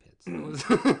past the pits.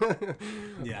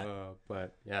 Yeah.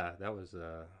 But yeah, that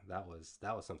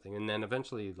was something. And then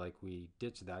eventually, like, we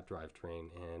ditched that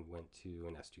drivetrain and went to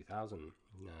an S2000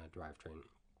 drivetrain.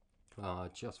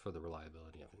 Just for the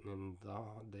reliability of it. And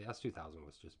the S2000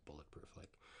 was just bulletproof.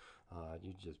 Like,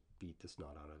 you just beat the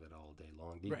snot out of it all day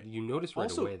long. Right. You notice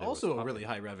right away that also a really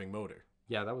high revving motor.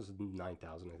 Yeah, that was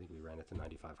 9,000. I think we ran it to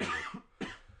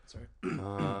 9,500. Sorry.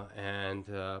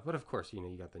 But of course,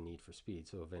 you got the need for speed.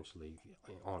 So eventually,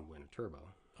 on went a turbo.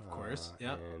 Of course,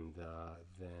 yeah. And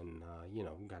then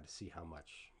we got to see how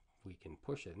much we can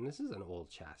push it. And this is an old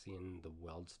chassis, and the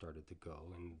weld started to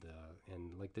go,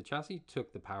 and like the chassis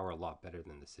took the power a lot better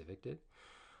than the Civic did.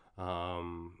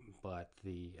 But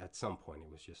at some point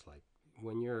it was just like,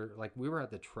 when you're like, we were at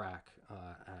the track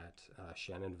at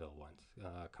Shannonville once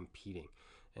competing,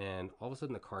 and all of a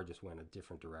sudden the car just went a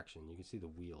different direction. You can see the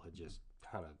wheel had just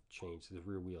kind of changed. The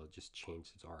rear wheel had just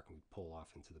changed its arc, and we pull off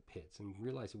into the pits and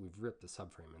realize that we've ripped the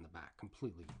subframe in the back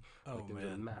completely. Like there was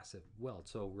a massive weld.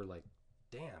 So we're like,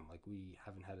 damn, like we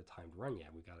haven't had a timed run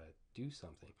yet. We got to do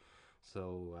something.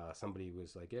 So somebody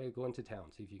was like, hey, go into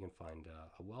town, see if you can find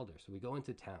a welder. So we go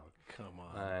into town. Come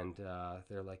on. And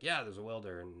they're like, yeah, there's a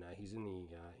welder, and he's in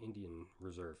the Indian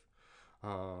Reserve.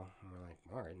 And we're like,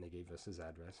 all right. And they gave us his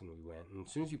address, and we went. And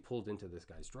as soon as you pulled into this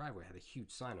guy's driveway, it had a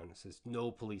huge sign on it that says, "No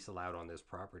police allowed on this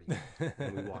property."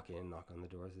 And we walk in, knock on the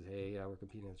door, says, "Hey, we're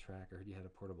competing at the track. I heard you had a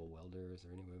portable welder. Is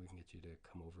there any way we can get you to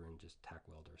come over and just tack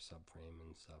weld our subframe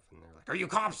and stuff?" And they're like, "Are you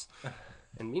cops?"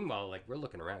 And meanwhile, like, we're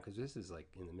looking around because this is like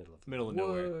in the middle of woods,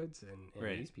 nowhere. and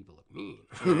Right. these people look mean.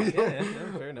 Yeah,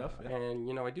 fair enough. Yeah. And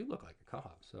you know, I do look like a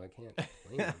cop, so I can't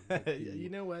blame them. Like, You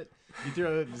know what? You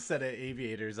throw a set of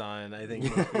aviators on, I think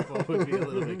most people would be a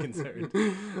little bit concerned.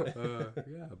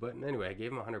 Yeah, but anyway, I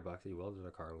gave him $100. He welded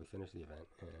our car, and we finished the event.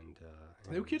 And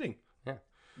No kidding. Yeah.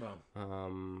 Wow.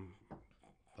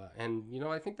 And you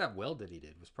know, I think that weld that he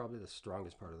did was probably the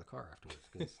strongest part of the car afterwards,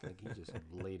 because like he just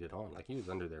laid it on. Like he was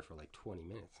under there for like 20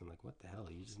 minutes. I'm like, what the hell?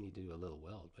 You just need to do a little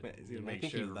weld. But He's gonna I make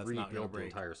think sure he that's not gonna rebuilt the break.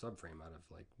 entire subframe out of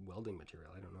like welding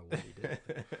material. I don't know what he did.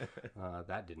 But,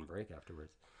 that didn't break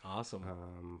afterwards.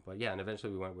 Awesome. But yeah, and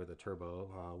eventually we went with a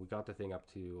turbo. We got the thing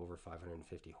up to over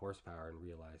 550 horsepower and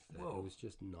realized that it was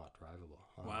just not drivable.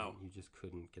 Wow. You just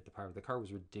couldn't get the power. The car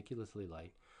was ridiculously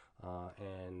light.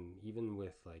 And even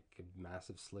with like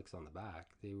massive slicks on the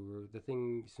back, the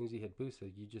thing, as soon as you hit boost,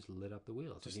 you just lit up the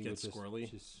wheels. Just like, get squirrely.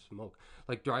 Just smoke.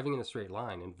 Like driving in a straight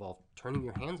line involved turning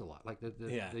your hands a lot. Like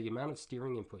the amount of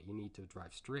steering input you need to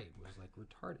drive straight was like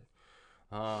retarded.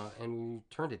 And we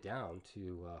turned it down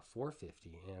to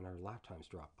 450, and our lap times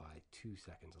dropped by 2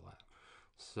 seconds a lap.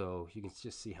 So you can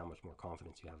just see how much more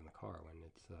confidence you have in the car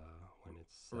when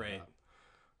it's set right. up.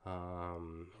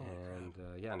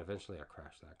 And eventually I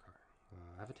crashed that car.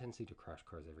 I have a tendency to crash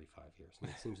cars every 5 years, and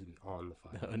it seems to be on the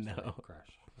 5 years that I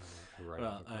crash.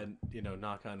 Well,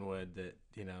 knock on wood that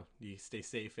you stay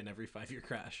safe in every 5-year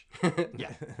crash.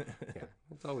 Yeah.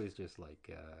 It's always just like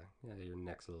your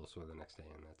neck's a little sore the next day,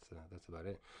 and that's about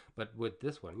it. But with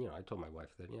this one, I told my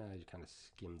wife that I kind of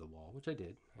skimmed the wall, which I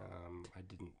did. I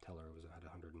didn't tell her it was at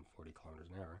 140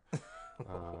 kilometers an hour.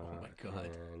 Oh my god!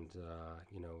 And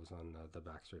it was on the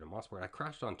back straight of Mosport. I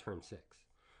crashed on turn 6.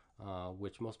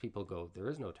 Which most people go, there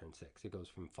is no turn 6. It goes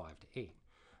from 5 to 8.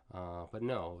 But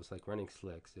no, it was like running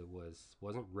slicks. It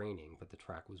wasn't raining, but the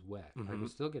track was wet. I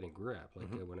was still getting grip.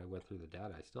 Like when I went through the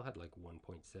data, I still had like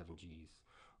 1.7 Gs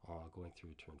going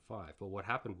through turn 5. But what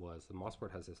happened was the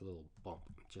Mosport has this little bump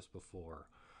just before,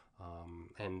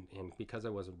 and because I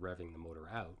wasn't revving the motor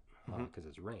out because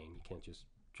it's rain, you can't just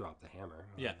drop the hammer.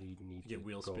 You need get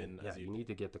wheel spin. You need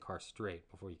to get the car straight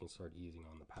before you can start easing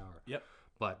on the power. Yep.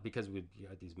 But because we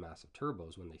had these massive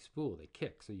turbos, when they spool, they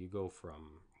kick. So you go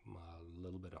from a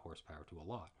little bit of horsepower to a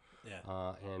lot.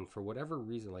 Yeah. And for whatever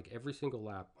reason, like every single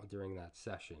lap during that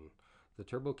session, the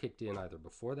turbo kicked in either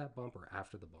before that bump or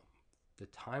after the bump. The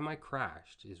time I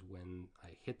crashed is when I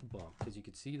hit the bump, because you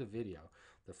could see the video.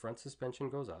 The front suspension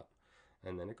goes up,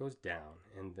 and then it goes down,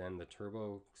 and then the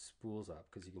turbo spools up,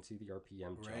 because you can see the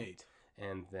RPM jump. Right.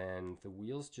 And then the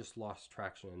wheels just lost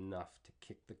traction enough to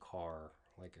kick the car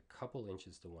like a couple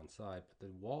inches to one side, but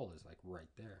the wall is like right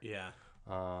there. Yeah.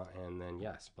 And then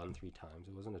spun 3 times.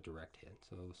 It wasn't a direct hit,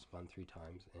 so it was spun 3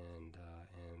 times, and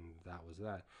that was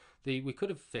that. We could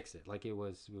have fixed it. Like I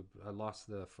lost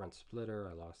the front splitter,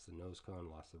 I lost the nose cone,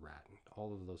 lost the rat.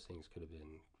 All of those things could have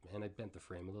been, and I bent the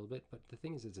frame a little bit. But the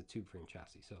thing is, it's a tube frame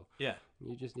chassis, so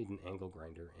you just need an angle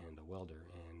grinder and a welder,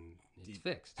 and it's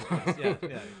fixed. Yeah.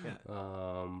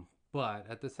 But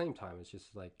at the same time, it's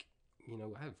just like,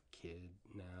 I have a kid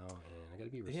now, and I got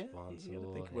to be responsible. You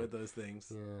gotta think about those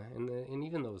things. Yeah, and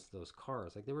even those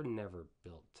cars, like they were never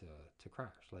built to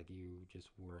crash. Like you just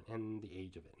weren't, and the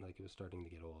age of it, like it was starting to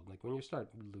get old. Like when you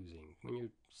start losing, when your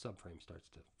subframe starts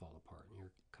to fall apart, and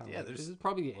you're kind of this is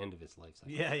probably the end of its life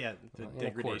cycle. Yeah. The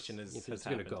degradation is. If it's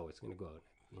happened. It's gonna go out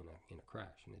in a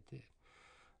crash, and it did.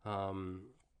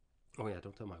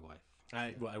 Don't tell my wife.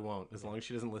 I won't, as long as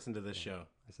she doesn't listen to this show.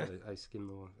 I said I skimmed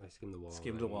the wall.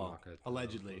 Skimmed the wall,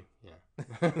 allegedly. Yeah.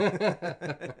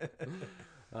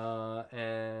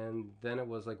 And then it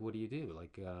was like, what do you do?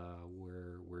 Like,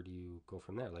 where do you go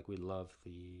from there? Like, we love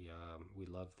the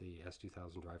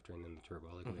S2000 drivetrain and the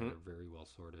turbo. Like, we had a very well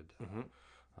sorted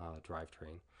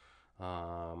drivetrain.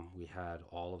 We had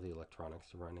all of the electronics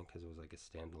to run it because it was like a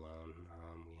standalone.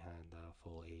 We had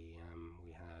full AEM.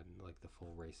 We had like the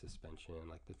full race suspension.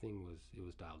 Like the thing was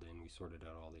dialed in. We sorted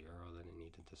out all the aero that it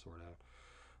needed to sort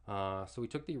out. So we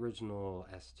took the original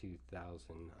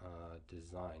S2000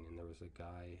 design, and there was a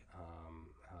guy,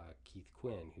 Keith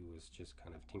Quinn, who was just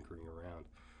kind of tinkering around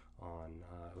on.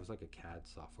 It was like a CAD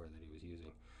software that he was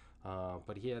using.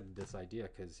 But he had this idea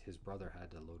because his brother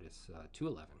had a Lotus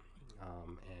 211.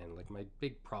 and like my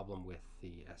big problem with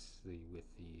the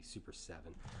Super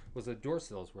 7 was the door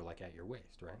sills were like at your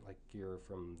waist, right? Like you're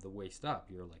from the waist up,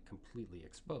 you're like completely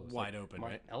exposed, wide like, open. my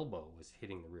right? elbow was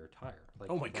hitting the rear tire. Like,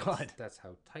 Oh my God. that's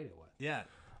how tight it was. Yeah.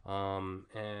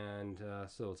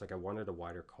 So it's like I wanted a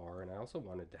wider car, and I also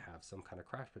wanted to have some kind of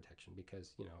crash protection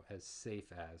because, you know, as safe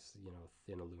as, you know,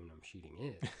 thin aluminum sheeting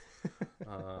is,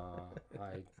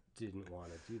 I didn't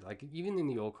want to do, like, even in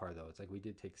the old car though, it's like we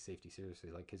did take safety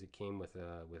seriously, like, because it came with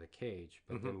a cage,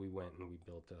 but then we went and we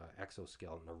built a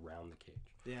exoskeleton around the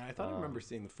cage. Yeah, I thought I remember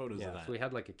seeing the photos of that. So we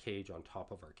had like a cage on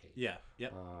top of our cage. Yeah,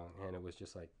 yep. And it was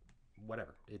just like,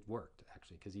 whatever, it worked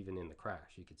actually, because even in the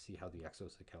crash you could see how the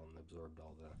exoskeleton absorbed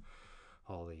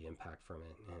all the impact from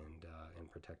it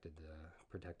and protected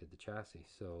the chassis.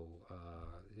 So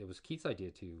it was Keith's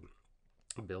idea to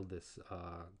build this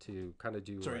to kind of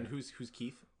do. Sorry, and who's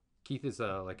Keith? Keith is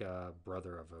like a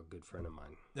brother of a good friend of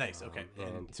mine. Nice. Okay,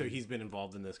 and so he's been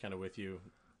involved in this kind of with you.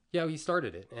 Yeah, he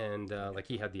started it, and like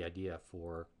he had the idea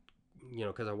for, you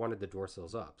know, because I wanted the door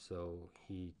sills up, so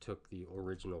he took the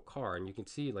original car, and you can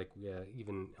see, like,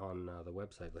 even on the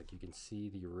website, like, you can see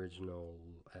the original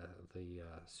the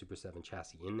Super 7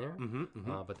 chassis in there,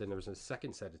 but then there was a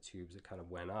second set of tubes that kind of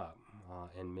went up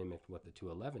and mimicked what the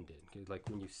 211 did. 'Cause, like,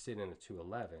 when you sit in a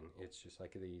 211, it's just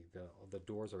like the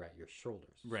doors are at your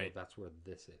shoulders, right? So that's where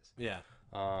this is. Yeah.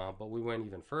 But we went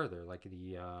even further, like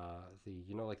the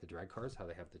you know, like the drag cars, how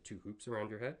they have the two hoops around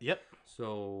your head. Yep.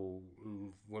 So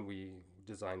when we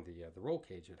designed the roll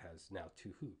cage, it has now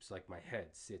two hoops. Like my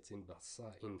head sits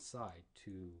inside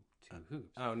two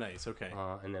hoops. Oh, nice. Okay.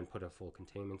 And then put a full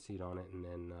containment seat on it, and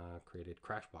then created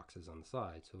crash boxes on the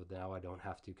side. So now I don't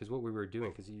have to, because what we were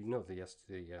doing, because you know the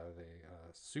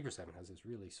Super 7 has this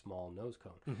really small nose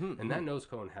cone, and that nose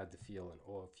cone had the fuel and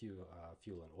oil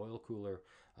cooler,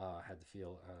 had the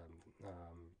feel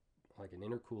like an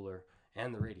intercooler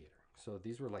and the radiator. So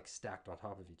these were like stacked on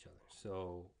top of each other.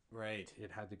 So right, it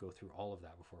had to go through all of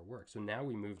that before it worked. So now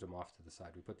we moved them off to the side.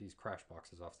 We put these crash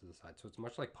boxes off to the side. So it's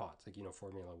much like pots, like, you know,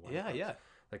 Formula One. Yeah, pots. yeah.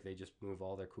 Like they just move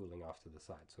all their cooling off to the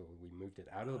side. So we moved it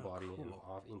out of the body and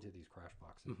off into these crash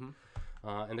boxes.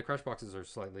 And the crash boxes are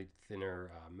slightly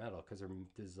thinner metal because they're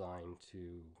designed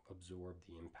to absorb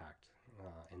the impact.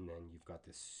 And then you've got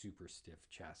this super stiff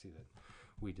chassis that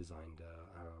we designed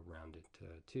around it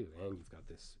too. And you've got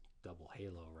this double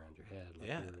halo around your head. Like,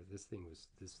 yeah, this thing was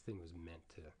meant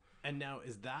to. And now,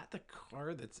 is that the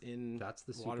car that's in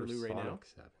Waterloo right now?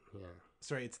 7, yeah.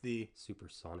 Sorry, it's the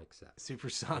Supersonic 7.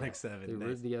 Supersonic 7.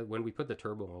 Nice. When we put the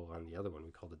turbo on the other one,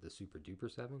 we called it the Super Duper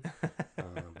 7.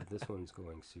 But this one's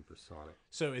going supersonic.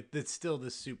 So it's still the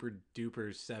Super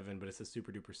Duper 7, but it's a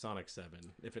Super Duper Sonic 7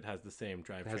 if it has the same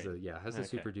drivetrain. It has a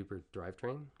Super Duper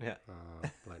drivetrain. Yeah.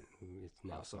 But it's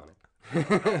now awesome.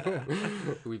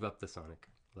 Sonic. We've upped the Sonic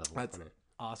level on it.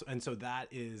 Awesome. And so that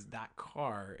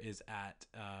car is at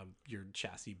your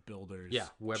chassis builder's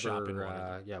Weber, shop in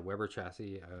Waterloo. Weber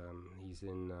Chassis. He's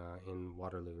in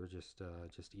Waterloo, or just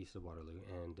east of Waterloo,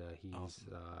 and he's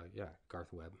awesome.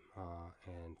 Garth Webb,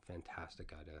 and fantastic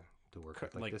guy to work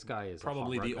with. Like, this guy is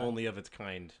probably the only of its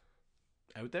kind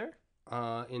out there.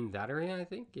 In that area, I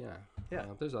think, yeah.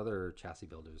 There's other chassis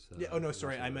builders. Oh no,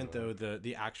 sorry, I meant though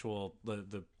the actual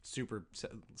the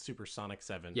Supersonic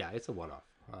 7. Yeah, it's a one-off.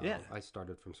 I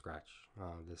started from scratch.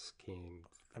 This came.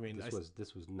 I mean,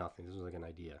 this was nothing. This was like an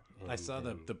idea. I saw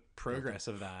the progress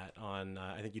of that on.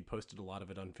 I think you'd posted a lot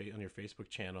of it on your Facebook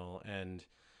channel. And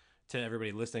to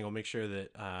everybody listening, I'll make sure that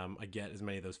I get as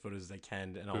many of those photos as I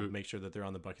can, and I'll make sure that they're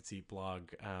on the Bucket Seat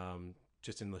blog,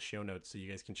 just in the show notes, so you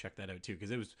guys can check that out too.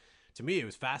 Because to me, it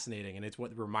was fascinating, and it's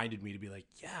what reminded me to be like,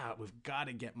 yeah, we've got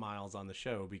to get Miles on the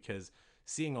show, because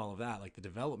seeing all of that, like the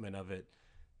development of it.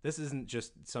 This isn't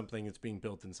just something that's being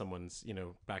built in someone's,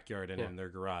 backyard and in their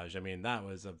garage. I mean, that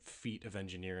was a feat of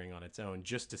engineering on its own,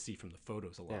 just to see from the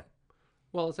photos alone. Yeah.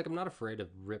 Well, it's like I'm not afraid to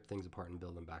rip things apart and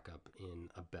build them back up in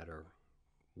a better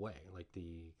way. Like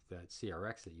that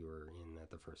CRX that you were in at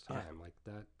the first time, like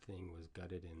that thing was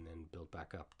gutted and then built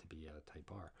back up to be a Type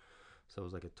R. So it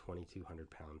was like a 2,200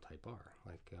 pound Type R,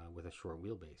 like with a short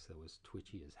wheelbase that was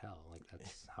twitchy as hell. Like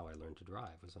that's how I learned to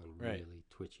drive, was on really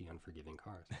twitchy, unforgiving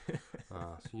cars.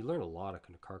 So you learn a lot of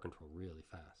car control really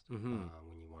fast when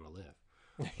you want to live.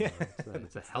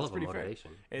 It's a hell of a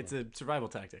motivation. Fair. It's a survival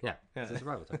tactic. Yeah, it's a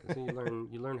survival tactic. So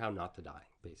you learn how not to die,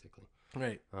 basically.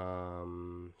 Right.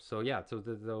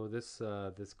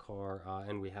 This car,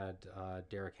 and we had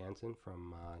Derek Hansen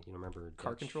from remember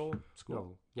Car Control School.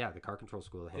 No, yeah, the Car Control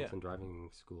School, the Hansen Driving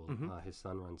School. His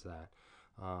son runs that.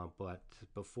 But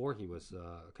before he was,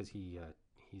 because he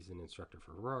He's an instructor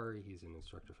for Ferrari. He's an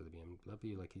instructor for the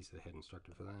BMW. Like he's the head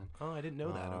instructor for that. Oh, I didn't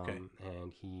know that. Okay.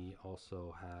 And he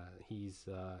also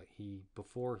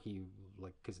before he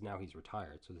because now he's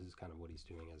retired, so this is kind of what he's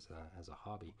doing as a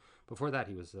hobby. Before that,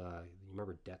 he was you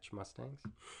remember Dech Mustangs,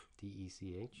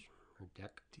 DECH.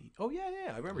 Deck. Oh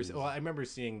yeah. I remember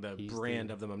seeing the brand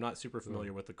of them. I'm not super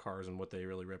familiar with the cars and what they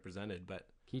really represented, but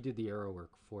he did the aero work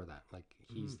for that. Like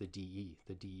he's the DE.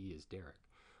 The DE is Derek,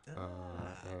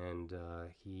 and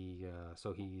he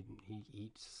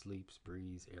eats, sleeps,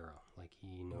 breathes aero. Like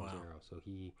he knows aero. So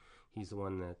he's the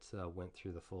one that went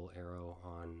through the full aero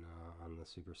on the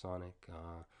Supersonic.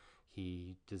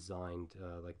 He designed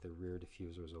like the rear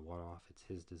diffuser is a one-off. It's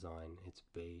his design.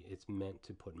 It's meant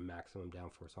to put maximum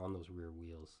downforce on those rear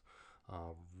wheels,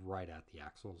 right at the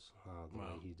axles. The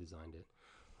way he designed it,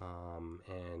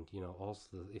 and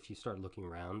also if you start looking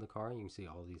around the car, you can see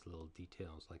all these little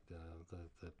details, like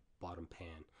the bottom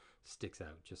pan sticks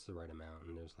out just the right amount,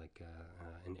 and there's like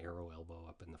an aero elbow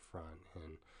up in the front,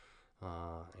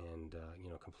 and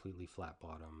completely flat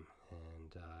bottom,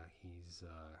 and he's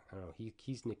I don't know,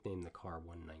 he's nicknamed the car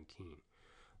 119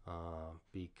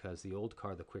 because the old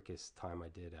car, the quickest time I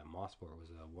did at Mosport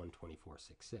was a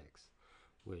 1:24.66,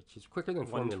 which is quicker than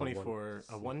 1:24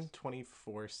 a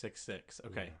 1:24.66.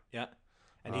 Okay, yeah.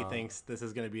 And he thinks this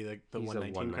is going to be the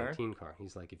 119 car.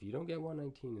 He's like, if you don't get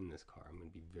 119 in this car, I'm going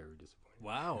to be very disappointed.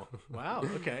 Wow.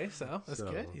 Okay, so that's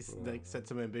good. He's like set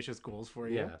some ambitious goals for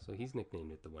you. Yeah, so he's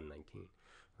nicknamed it the 119.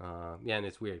 And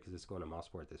it's weird because it's going to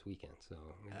Mosport this weekend, so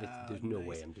there's no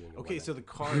way I'm doing it. Okay, so the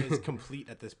car is complete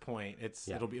at this point.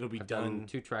 It'll be I've done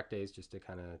 2 track days just to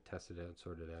kind of test it out,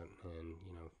 sort it out, and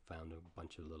found a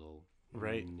bunch of little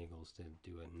niggles to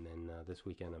do it. And then this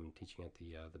weekend I'm teaching at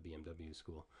the BMW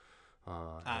school.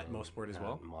 At Mosport as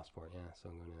well? Mosport, yeah. So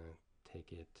I'm going to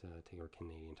take our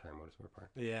Canadian Tire Motorsport Park.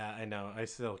 Yeah, I know. I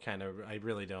still I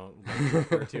really don't like to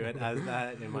refer to it as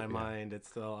that. In my mind, it's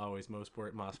still always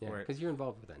Mosport. Because you're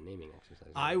involved with that naming exercise.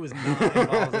 Right? I was not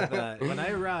involved with that. When I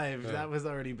arrived, that was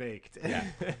already baked. Yeah.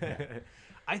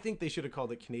 I think they should have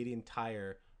called it Canadian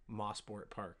Tire Mosport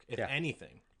Park, if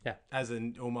anything. Yeah, as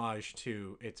an homage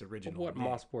to its original. What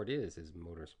Mosport is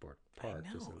Motorsport Park.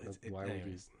 I know. Why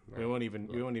anyways, we won't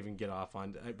even get off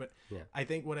on. But I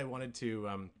think what I wanted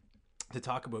to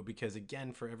talk about, because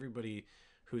again, for everybody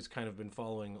who's kind of been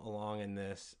following along in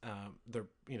this,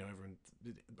 everyone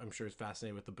I'm sure is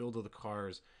fascinated with the build of the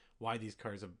cars, why these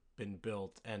cars have been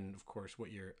built, and of course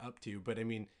what you're up to. But I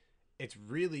mean, it's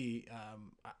really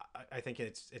I think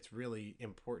it's really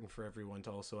important for everyone to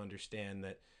also understand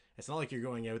that it's not like you're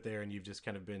going out there and you've just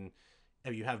kind of been,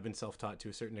 you have been self-taught to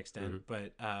a certain extent,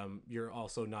 but you're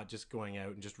also not just going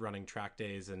out and just running track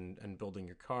days and building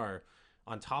your car.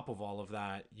 On top of all of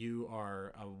that, you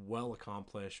are a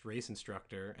well-accomplished race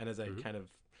instructor. And as I kind of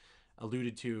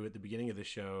alluded to at the beginning of the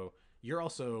show, you're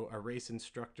also a race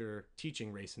instructor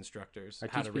teaching race instructors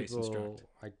how to race instruct.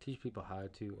 I teach people how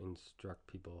to instruct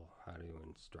people how to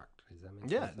instruct. Does that make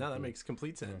sense? Yeah, no, that makes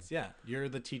complete sense. Yeah, you're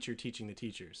the teacher teaching the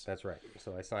teachers. That's right.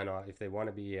 So I sign off if they want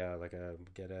to be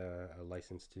get a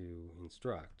license to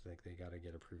instruct. Like they got to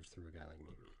get approved through a guy like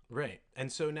me. Right.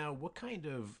 And so now, what kind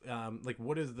of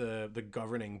what is the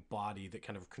governing body that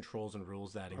kind of controls and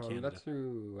rules that in Canada? That's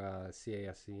through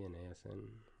CASC and ASN.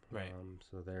 Right.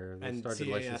 So they started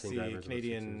CASC, licensing drivers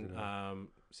Canadian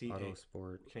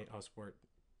Autosport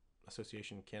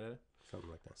Association Canada, something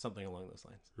like that, something along those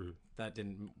lines. Mm-hmm. That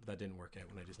didn't work out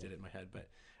when I just did it in my head, but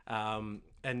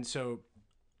and so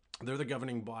they're the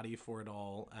governing body for it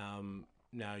all.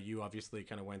 Now you obviously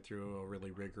kind of went through a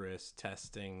really rigorous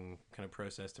testing kind of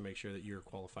process to make sure that you're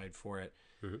qualified for it.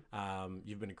 Mm-hmm.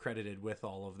 You've been accredited with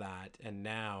all of that, and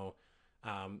now.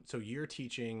 So you're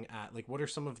teaching at what are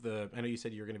some of I know you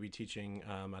said you're going to be teaching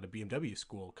at a BMW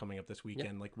school coming up this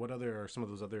weekend. Yeah. What are some of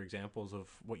those other examples of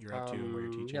what you're up to and where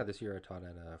you're teaching? Yeah, this year I taught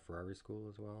at a Ferrari school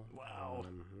as well. Wow.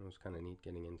 It was kind of neat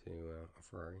getting into a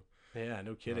Ferrari. Yeah,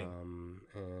 no kidding.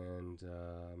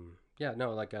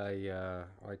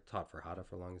 I taught for Hada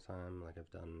for a long time. Like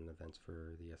I've done events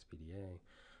for the SPDA.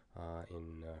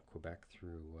 In Quebec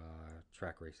through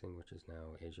track racing, which is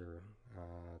now Asia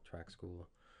Track School.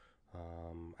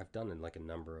 I've done a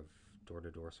number of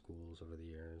door-to-door schools over the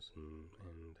years, and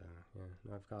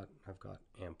I've got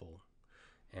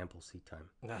ample seat time.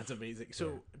 That's amazing.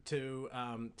 So to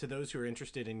those who are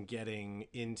interested in getting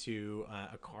into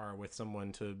a car with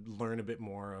someone to learn a bit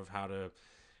more of how to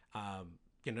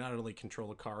not only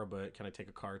control a car, but kind of take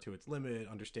a car to its limit,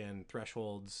 understand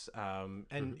thresholds,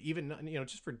 and even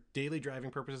just for daily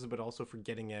driving purposes, but also for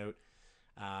getting out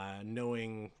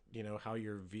knowing, how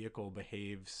your vehicle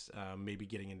behaves, maybe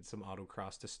getting into some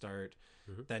autocross to start,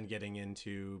 then getting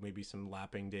into maybe some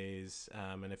lapping days.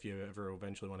 And if you ever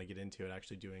eventually want to get into it,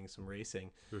 actually doing some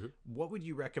racing, what would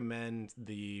you recommend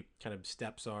the kind of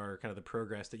steps are, kind of the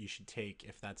progress that you should take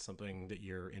if that's something that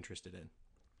you're interested in?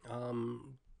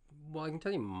 Well, I can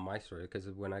tell you my story,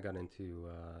 because when I got into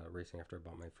racing after I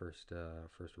bought my first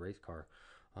race car,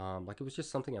 it was just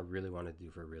something I really wanted to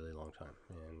do for a really long time,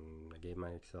 and I gave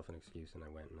myself an excuse, and I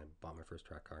went and I bought my first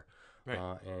track car. Right.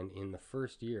 And in the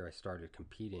first year I started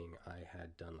competing, I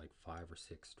had done like 5 or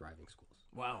 6 driving schools.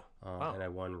 Wow. And I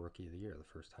won Rookie of the Year the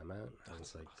first time out. I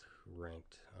was like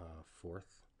ranked 4th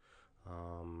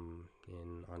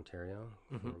in Ontario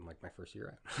for like my first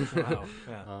year out. Wow.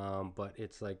 Yeah. But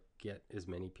it's like, get as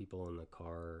many people in the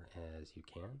car as you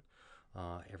can.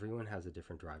 Everyone has a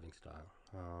different driving style.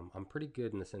 I'm pretty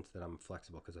good in the sense that I'm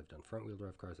flexible, because I've done front wheel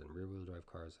drive cars and rear wheel drive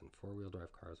cars and 4-wheel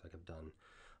drive cars. Like, I've done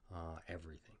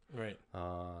everything. Right.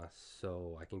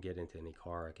 So I can get into any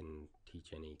car. I can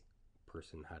teach any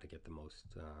person how to get the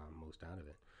most out of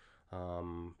it.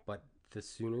 But the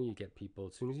sooner you get people,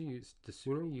 the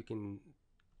sooner you can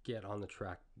get on the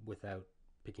track without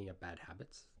picking up bad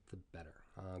habits, the better.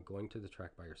 Going to the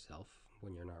track by yourself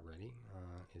when you're not ready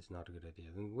is not a good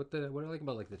idea. And what I like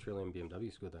about like the Trillium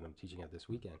BMW school that I'm teaching at this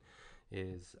weekend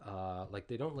is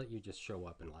they don't let you just show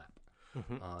up and lap.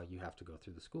 You have to go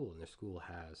through the school, and the school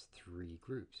has 3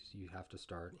 groups. You have to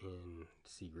start in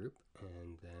C group,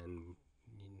 and then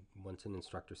once an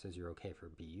instructor says you're okay for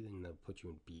B, then they'll put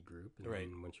you in B group, and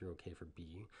then once you're okay for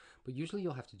B, but usually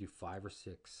you'll have to do 5 or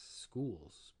 6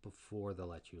 schools before they'll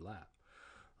let you lap,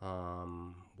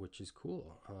 which is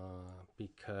cool,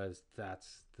 because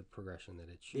that's the progression that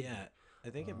it should be. I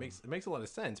think it makes a lot of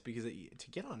sense, because to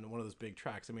get on one of those big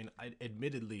tracks, I mean,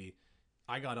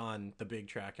 I got on the big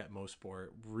track at Mosport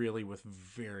really with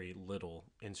very little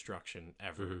instruction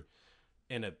ever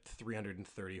in a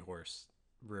 330 horse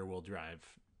rear wheel drive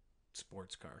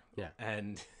sports car. Yeah.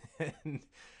 And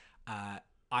I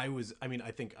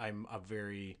think I'm a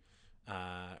very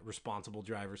responsible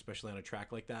driver, especially on a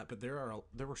track like that. But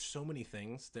there were so many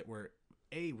things that were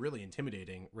really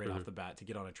intimidating right off the bat to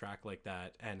get on a track like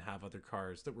that and have other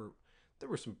cars there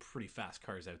were some pretty fast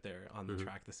cars out there on the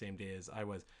track the same day as I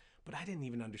was. But I didn't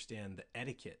even understand the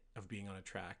etiquette of being on a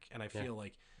track. And I feel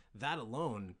like that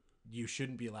alone, you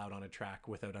shouldn't be allowed on a track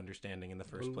without understanding in the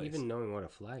first place. Even knowing what a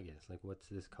flag is. Like, what's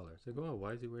this color? It's like, oh,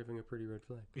 why is he waving a pretty red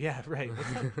flag? Yeah, right.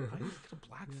 What's that? Why is he got a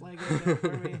black flag out there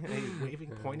for me? And he's waving,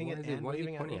 pointing it, and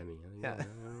waving at me. Yeah.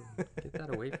 Get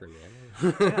that away from me.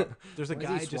 There's a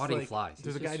guy just swatting flies.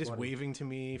 There's a guy just waving to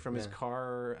me from his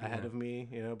car ahead of me,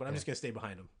 but I'm just going to stay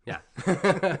behind him. Yeah.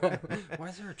 Why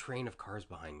is there a train of cars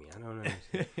behind me? I don't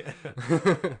understand.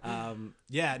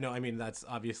 No, I mean, that's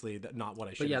obviously not what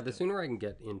I should. But the sooner I can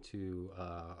get into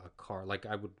a car, like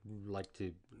I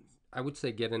would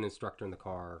say get an instructor in the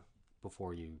car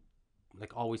before you,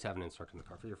 like, always have an instructor in the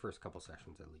car for your first couple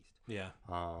sessions at least. Yeah.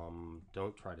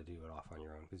 Don't try to do it off on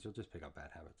your own, because you'll just pick up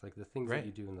bad habits. Like the things that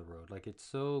you do in the road, like it's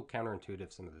so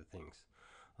counterintuitive, some of the things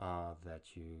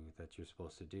that you're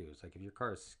supposed to do. It's like if your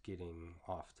car is skidding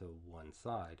off to one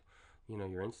side,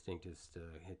 your instinct is to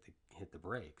hit the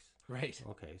brakes. Right.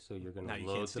 Okay, so you're going to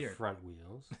load the front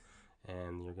wheels.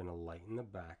 And you're going to lighten the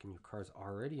back, and your car's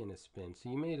already in a spin. So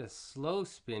you made a slow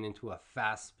spin into a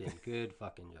fast spin. Good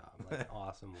fucking job. Like,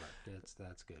 awesome work.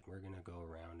 That's good. We're going to go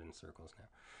around in circles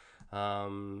now.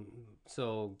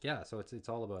 So it's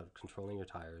all about controlling your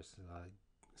tires.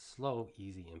 Slow,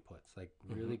 easy inputs. Like,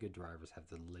 really good drivers have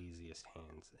the laziest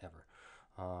hands ever.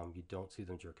 You don't see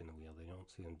them jerking the wheel. They don't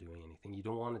see them doing anything. You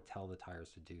don't want to tell the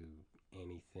tires to do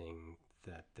anything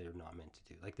that they're not meant to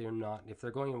do. Like, if they're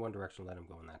going in one direction, let them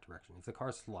go in that direction. If the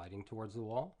car's sliding towards the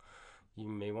wall, you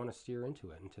may want to steer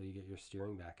into it until you get your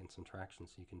steering back and some traction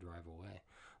so you can drive away.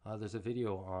 There's a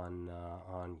video on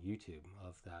YouTube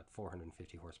of that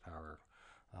 450 horsepower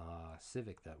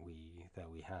Civic that we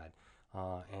had.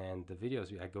 And the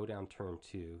videos, I go down turn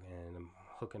 2 and I'm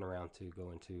hooking around to go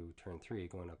into turn 3,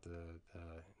 going up the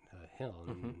hill.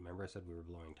 And remember I said we were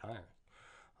blowing tires.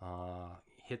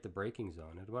 Hit the braking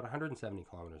zone at about 170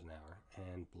 kilometers an hour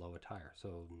and blow a tire.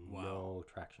 So no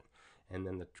traction. And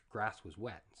then the grass was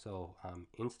wet. So I'm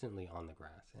instantly on the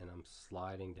grass and I'm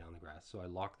sliding down the grass. So I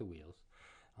lock the wheels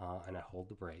and I hold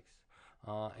the brakes.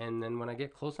 And then when I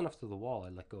get close enough to the wall,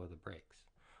 I let go of the brakes.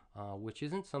 Which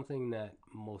isn't something that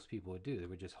most people would do. They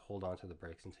would just hold on to the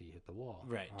brakes until you hit the wall.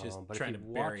 Right, just but trying if you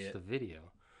to bury watch it. the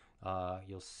video,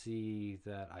 you'll see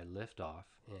that I lift off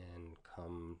and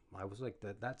I was like,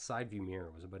 that side view mirror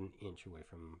was about an inch away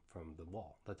from the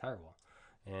wall, the tire wall.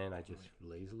 And I just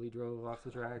lazily drove off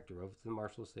the track, drove to the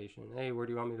Marshall station. Hey, where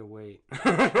do you want me to wait?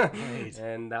 Right.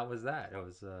 And that was that. It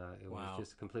was Wow.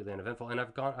 just completely uneventful. And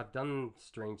I've done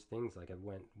strange things. Like I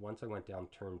went down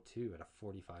turn 2 at a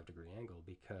 45-degree angle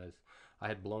because I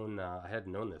had blown. I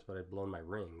hadn't known this, but I'd blown my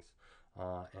rings,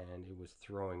 and it was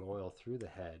throwing oil through the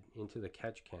head into the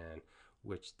catch can,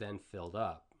 which then filled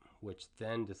up, which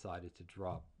then decided to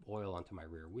drop oil onto my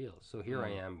rear wheels. So here I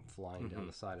am flying down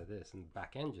the side of this, and the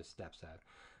back end just steps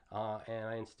out. And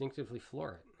I instinctively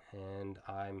floor it. And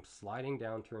I'm sliding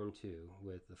down turn 2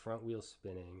 with the front wheel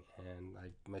spinning, and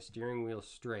my steering wheel's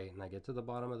straight, and I get to the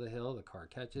bottom of the hill, the car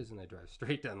catches, and I drive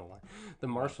straight down the line. The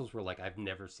marshals were like, I've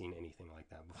never seen anything like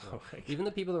that before. Oh, even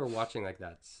the people that were watching like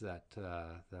that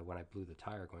when I blew the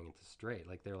tire going into straight,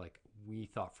 like they're like, we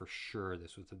thought for sure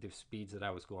this was the speeds that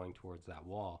I was going towards that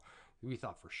wall. We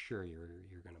thought for sure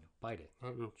you're going to bite it.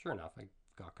 And sure enough, I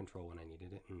got control when I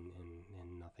needed it,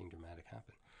 and nothing dramatic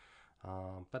happened.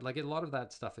 But like a lot of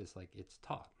that stuff is like it's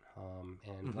taught,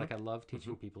 and like I love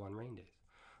teaching people on rain days.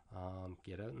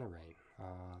 Get out in the rain.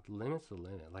 Limit's the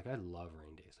limit. Like I love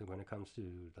rain days. Like when it comes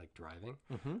to like driving,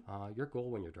 your goal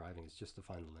when you're driving is just to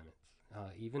find the limits.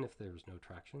 Even if there's no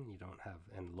traction, you don't have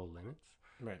and low limits.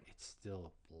 Right. It's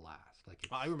still a blast. Like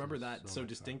I remember that so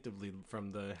distinctively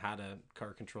from the HADA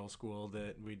car control school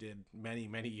that we did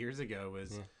many years ago.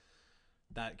 Was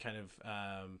that kind of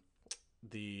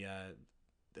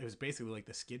it was basically like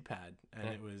the skid pad, and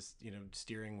it was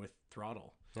steering with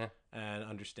throttle and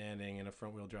understanding in a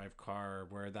front wheel drive car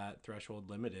where that threshold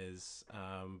limit is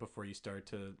before you start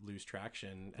to lose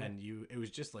traction. And it was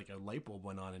just like a light bulb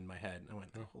went on in my head, and I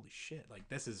went, holy shit, like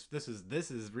this is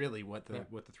really what the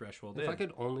threshold is. If I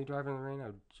could only drive in the rain, I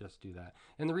would just do that.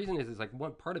 And the reason is like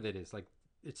one part of it is like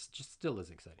it's just still as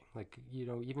exciting. Like,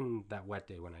 even that wet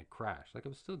day when I crashed, like I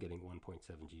was still getting 1.7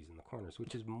 Gs in the corners,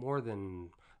 which is more than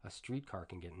a street car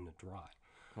can get in the dry.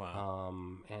 Wow.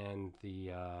 And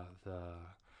the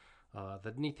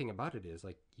neat thing about it is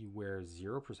like you wear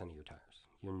 0% of your tires.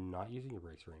 You're not using your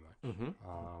brakes very much.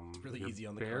 It's really easy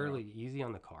on the car. Barely easy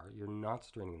on the car. You're not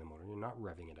straining the motor. You're not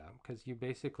revving it up because you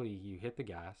hit the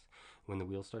gas. When the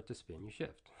wheels start to spin, you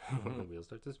shift. When the wheels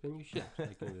start to spin, you shift.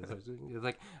 It's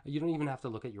like you don't even have to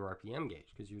look at your RPM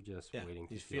gauge because you're just waiting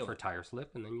to feel for tire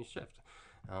slip, and then you shift.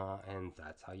 And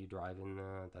that's how you drive in the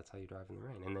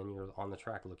rain. And then you're on the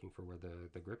track looking for where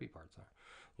the grippy parts are.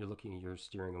 You're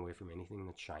steering away from anything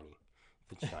that's shiny.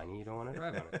 If it's shiny, you don't want to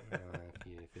drive on it.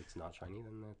 If it's not shiny,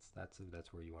 then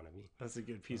that's where you want to be. That's a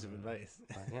good piece of advice.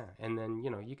 Yeah, and then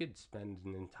you could spend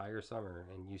an entire summer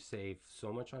and you save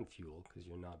so much on fuel because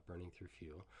you're not burning through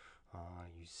fuel.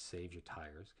 You save your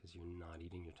tires because you're not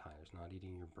eating your tires, not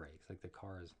eating your brakes. Like the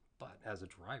car is, but as a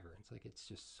driver, it's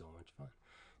just so much fun.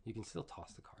 You can still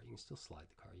toss the car, you can still slide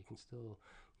the car, you can still,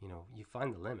 you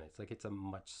find the limits. Like it's a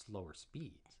much slower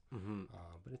speed,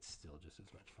 but it's still just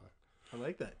as much fun. I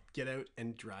like that. Get out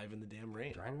and drive in the damn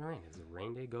rain. Drive in the rain. It's a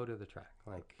rain day. Go to the track.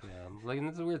 And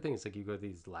that's a weird thing. It's like you go to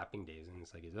these lapping days, and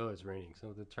it's like, it's raining,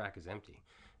 so the track is empty.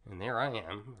 And there I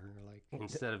am. Or like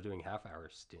instead of doing half-hour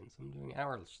stints, I'm doing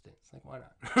hour stints. Like why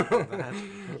not? That's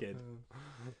good.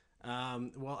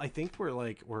 Well, I think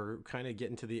we're kind of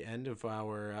getting to the end of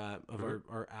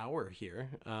our hour here.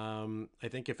 I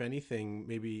think if anything,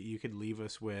 maybe you could leave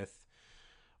us with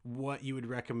what you would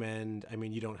recommend. I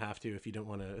mean, you don't have to if you don't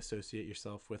want to associate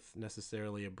yourself with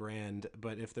necessarily a brand,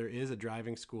 but if there is a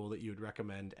driving school that you would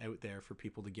recommend out there for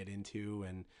people to get into,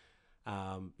 and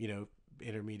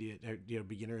intermediate, or,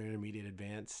 beginner, intermediate,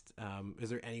 advanced,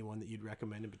 is there anyone that you'd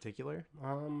recommend in particular?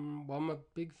 Well, I'm a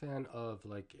big fan of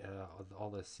all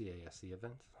the CASC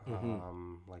events.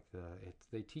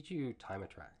 They teach you time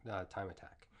attack.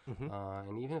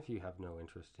 And even if you have no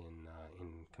interest in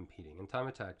competing, and time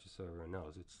attack, just so everyone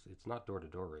knows, it's not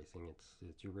door-to-door racing.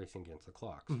 It's you're racing against the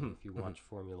clock. So if you watch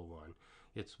Formula One,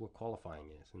 it's what qualifying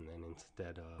is, and then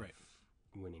instead of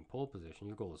winning pole position,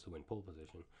 your goal is to win pole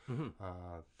position.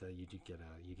 That you get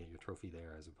your trophy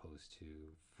there, as opposed to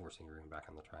forcing everyone back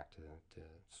on the track to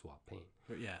swap paint.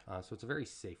 So it's a very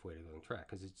safe way to go on the track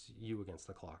because it's you against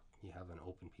the clock. You have an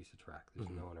open piece of track. There's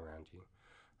no one around you.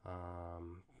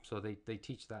 So they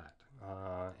teach that,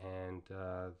 and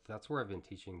that's where I've been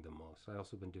teaching the most. I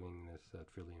also been doing this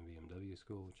at Trillium BMW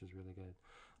school, which is really good.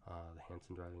 The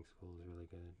Hanson driving school is really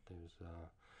good.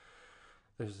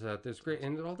 There's great,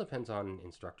 and it all depends on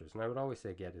instructors. And I would always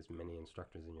say get as many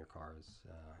instructors in your car as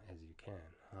you can,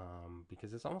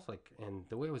 because it's almost like, and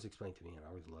the way it was explained to me, and I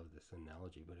always love this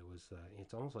analogy, but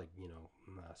it's almost like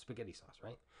spaghetti sauce,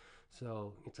 right?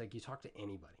 So it's like you talk to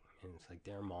anybody, and it's like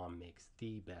their mom makes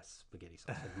the best spaghetti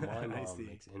sauce. Like my mom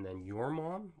makes, and then your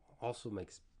mom also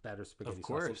makes better spaghetti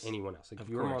sauce than anyone else. Like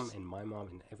your mom and my mom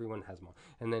and everyone has mom.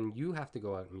 And then you have to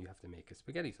go out and you have to make a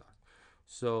spaghetti sauce.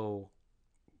 So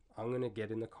I'm going to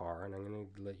get in the car and I'm going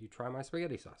to let you try my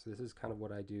spaghetti sauce. This is kind of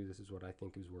what I do. This is what I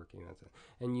think is working. That's it.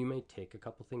 And you may take a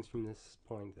couple things from this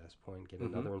point, get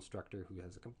another instructor who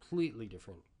has a completely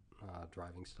different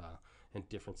driving style and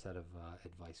different set of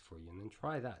advice for you. And then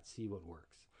try that, see what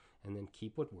works. And then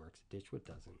keep what works, ditch what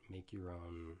doesn't. Make your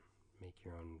own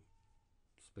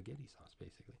spaghetti sauce,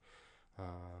 basically.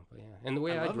 But yeah, and the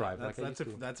way I drive,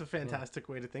 that's a fantastic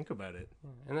way to think about it.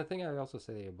 Yeah. And the thing I also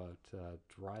say about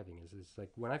driving is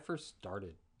like when I first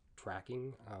started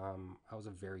tracking, I was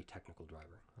a very technical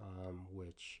driver,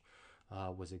 which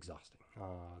was exhausting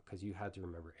because you had to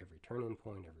remember every turn-in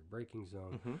point, every braking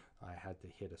zone. I had to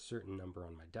hit a certain number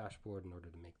on my dashboard in order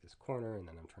to make this corner, and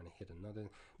then I'm trying to hit another.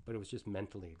 But it was just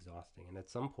mentally exhausting. And at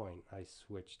some point, I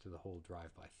switched to the whole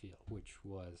drive-by-feel, which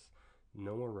was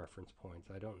no more reference points.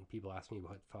 People ask me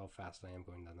how fast I am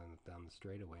going down the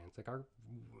straightaway. And it's like our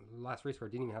last race car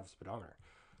didn't even have a speedometer.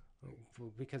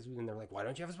 Because then they're like, why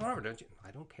don't you have a speedometer? Don't you? I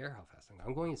don't care how fast I'm going.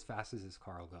 I'm going as fast as this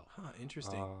car will go. Huh,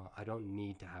 interesting. I don't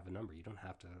need to have a number. You don't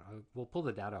have to. We'll pull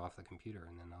the data off the computer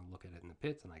and then I'll look at it in the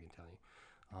pits and I can tell you.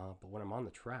 But when I'm on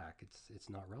the track, it's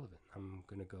not relevant. I'm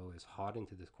going to go as hot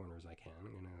into this corner as I can.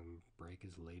 I'm going to brake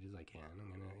as late as I can. I'm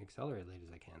going to accelerate late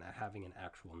as I can. Having an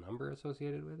actual number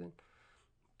associated with it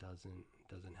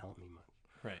doesn't help me much.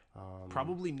 Right.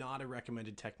 Probably not a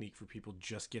recommended technique for people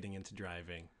just getting into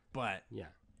driving, but yeah.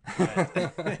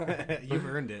 You've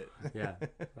earned it. Yeah.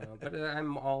 But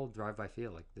I'm all drive by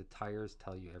feel. Like the tires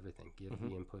tell you everything. Give the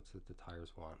inputs that the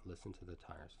tires want. Listen to the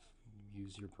tires.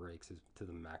 Use your brakes to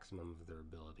the maximum of their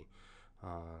ability.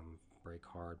 Brake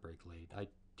hard, brake late. I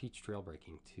teach trail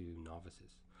braking to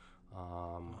novices, which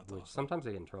awesome. Sometimes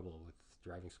they get in trouble with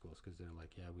driving schools because they're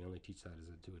like, yeah, we only teach that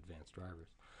to advanced drivers.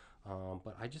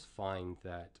 But I just find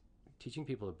that teaching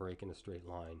people to brake in a straight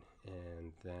line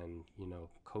and then,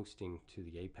 coasting to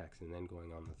the apex and then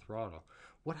going on the throttle.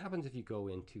 What happens if you go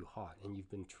in too hot and you've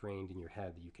been trained in your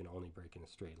head that you can only brake in a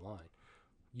straight line?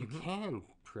 You can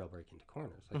trail brake into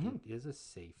corners. Like it is a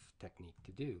safe technique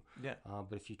to do. Yeah.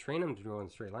 But if you train them to go in a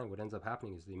straight line, what ends up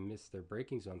happening is they miss their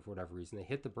braking zone for whatever reason. They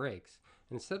hit the brakes.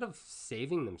 And instead of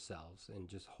saving themselves and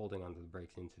just holding onto the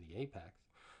brakes into the apex,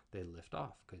 they lift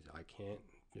off because I can't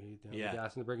the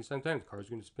gas and the braking sometimes the car's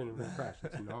going to spin and crash.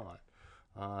 It's not.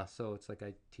 So it's like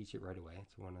I teach it right away.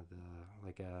 It's one of the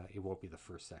it won't be the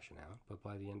first session out, but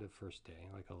by the end of first day,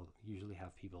 I'll usually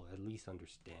have people at least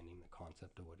understanding the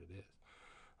concept of what it is,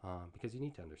 because you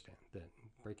need to understand that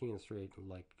braking in a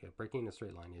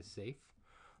straight line is safe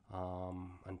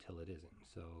until it isn't.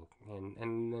 So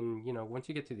and then once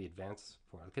you get to the advanced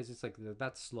part, because it's like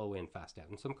that's slow in, fast out.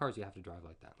 And some cars you have to drive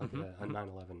like that. Like a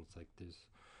 911, it's like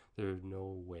there's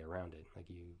no way around it. Like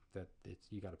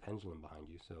you got a pendulum behind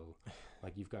you, so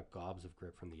like you've got gobs of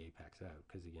grip from the apex out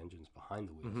because the engine's behind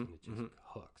the wheels and it just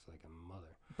hooks like a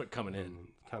mother. But coming in,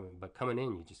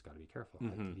 you just got to be careful.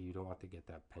 Like you don't want to get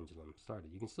that pendulum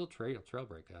started. You can still trail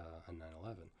brake a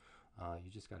 911.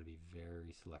 You just got to be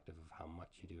very selective of how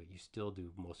much you do it. You still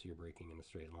do most of your braking in a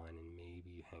straight line, and maybe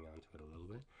you hang on to it a little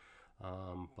bit.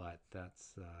 But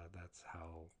that's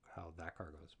how that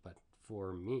car goes. But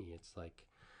for me, it's like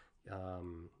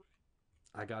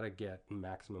I gotta get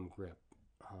maximum grip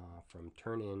from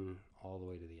turn in all the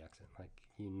way to the exit. Like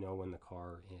when the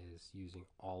car is using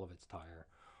all of its tire,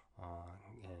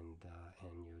 and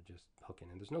you're just hooking.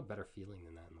 And there's no better feeling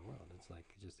than that in the world. It's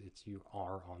like you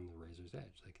are on the razor's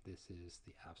edge. Like this is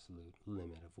the absolute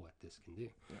limit of what this can do.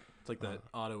 Yeah. It's like the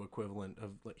auto equivalent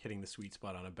of like hitting the sweet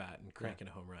spot on a bat and cranking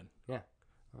a home run. Yeah.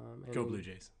 Go Blue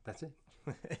Jays. That's it.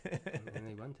 and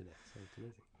they won today, so it's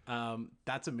amazing.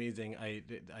 That's amazing. I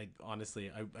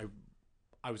honestly,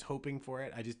 I was hoping for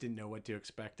it. I just didn't know what to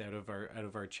expect out of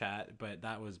our chat, but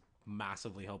that was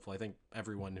massively helpful. I think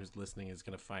everyone who's listening is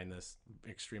going to find this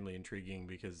extremely intriguing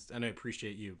and I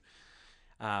appreciate you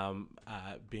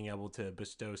being able to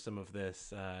bestow some of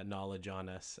this knowledge on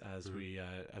us as we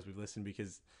listen,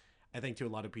 because I think to a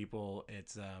lot of people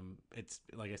it's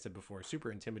like I said before,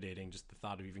 super intimidating, just the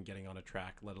thought of even getting on a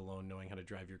track, let alone knowing how to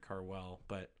drive your car well,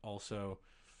 but also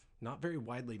not very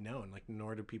widely known. Like,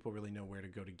 nor do people really know where to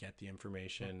go to get the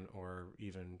information or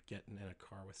even get in a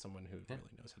car with someone who really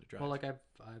knows how to drive. Well, like I've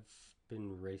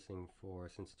been racing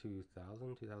since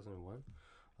 2001.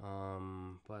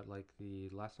 But like the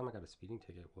last time I got a speeding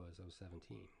ticket I was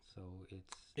 17. So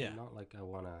it's not like I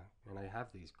want to, and I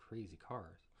have these crazy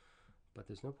cars, But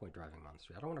there's no point driving them on the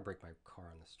street. I don't want to break my car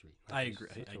on the street. Like, I agree.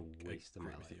 It's such a waste of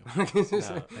my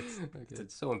life.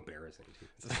 It's so embarrassing, too.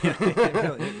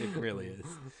 It really is.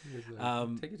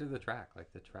 Take it to the track.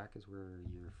 Like, the track is where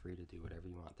you're free to do whatever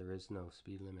you want. There is no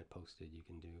speed limit posted you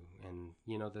can do. And,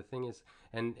 you know, the thing is,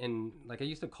 and like, I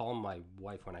used to call my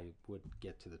wife when I would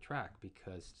get to the track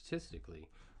because statistically,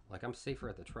 like, I'm safer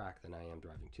at the track than I am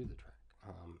driving to the track.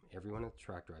 Everyone at the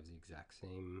track drives the exact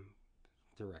same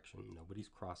direction. Nobody's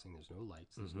crossing. There's no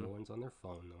lights. There's no one's on their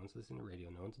phone. No one's listening to radio.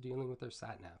 No one's dealing with their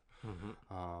sat nav.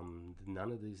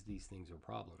 None of these things are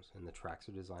problems, and the tracks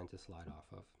are designed to slide off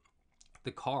of.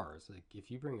 The cars, like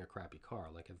if you bring a crappy car,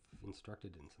 like I've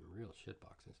instructed in some real shit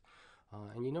boxes,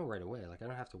 and you know right away, like I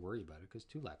don't have to worry about it because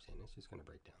 2 laps in, it's just gonna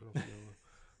break down.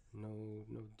 There's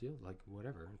no deal, like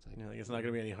whatever. It's like, it's not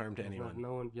going to be any harm to anyone.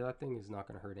 No one. Yeah, that thing is not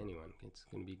going to hurt anyone. It's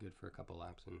going to be good for a couple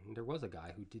laps. And there was a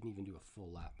guy who didn't even do a full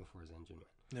lap before his engine went.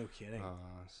 No kidding. Oh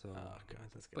God,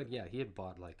 that's good. But yeah, he had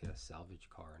bought like a salvage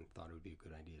car and thought it would be a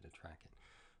good idea to track it.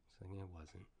 So yeah, it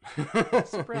wasn't.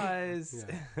 Surprise.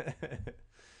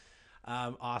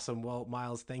 Awesome. Well,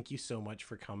 Miles, thank you so much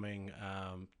for coming.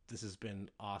 This has been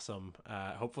awesome.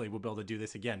 Hopefully we'll be able to do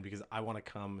this again because I want to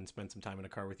come and spend some time in a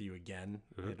car with you again.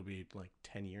 It'll be like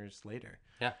 10 years later.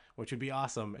 Yeah. Which would be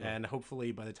awesome. Yeah. And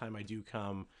hopefully by the time I do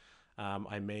come,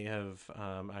 I may have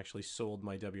actually sold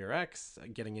my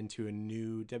WRX, getting into a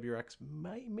new WRX,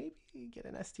 maybe get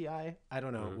an STI. I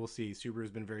don't know. We'll see.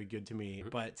 Subaru's been very good to me,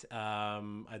 but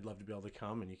I'd love to be able to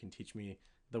come and you can teach me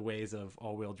the ways of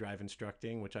all-wheel drive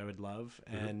instructing, which I would love.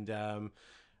 And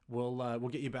we'll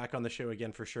get you back on the show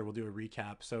again for sure. We'll do a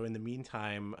recap. So in the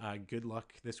meantime, good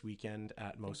luck this weekend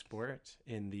at Mosport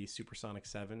in the Supersonic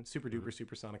 7, Super Duper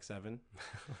Supersonic 7.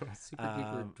 Super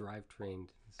duper drive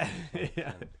trained.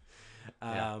 Yeah.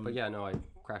 But yeah, no, I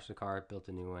crashed the car, built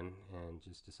a new one, and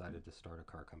just decided to start a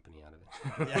car company out of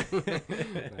it.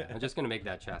 Yeah. I'm just going to make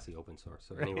that chassis open source,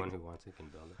 so anyone who wants it can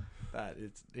build it.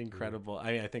 It's incredible.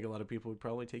 I think a lot of people would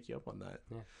probably take you up on that.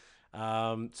 Yeah.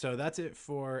 So that's it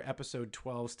for episode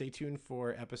 12. Stay tuned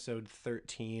for episode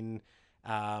 13.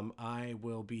 I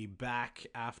will be back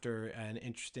after an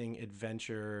interesting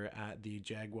adventure at the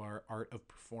Jaguar Art of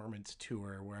Performance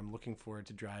tour, where I'm looking forward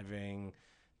to driving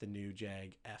the new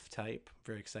Jag F-Type.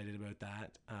 Very excited about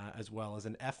that, as well as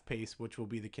an F-Pace, which will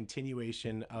be the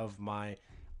continuation of my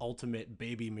Ultimate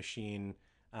Baby Machine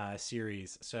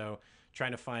series. So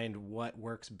trying to find what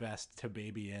works best to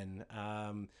baby in.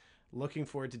 Looking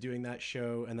forward to doing that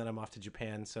show, and then I'm off to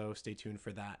Japan, so stay tuned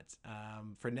for that.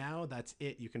 For now, that's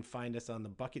it. You can find us on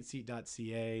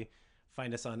thebucketseat.ca,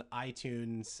 find us on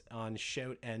iTunes, on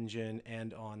Shout Engine,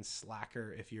 and on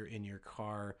Slacker if you're in your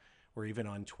car, or even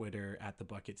on Twitter at The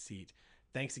Bucket Seat.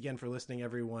 Thanks again for listening,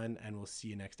 everyone, and we'll see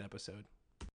you next episode.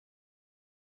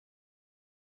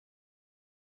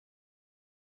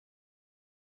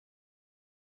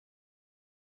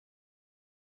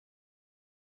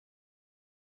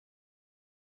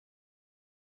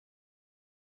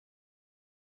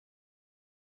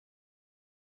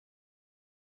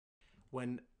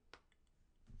 When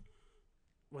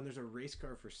there's a race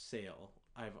car for sale,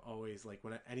 I've always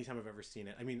anytime I've ever seen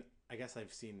it. I mean, I guess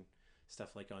I've seen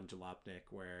stuff like on Jalopnik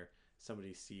where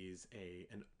somebody sees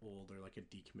an old or like a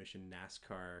decommissioned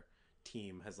NASCAR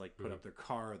team has like put up their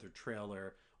car, their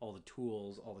trailer, all the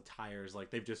tools, all the tires,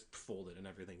 like they've just folded and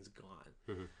everything's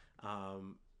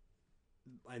gone.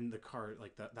 And the car,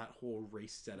 like that whole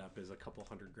race setup is a couple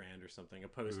 $100,000 or something,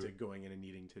 opposed to going in and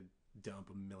needing to dump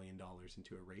 $1 million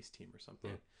into a race team or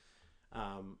something.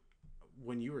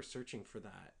 When you were searching for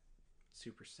that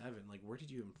Super 7, like where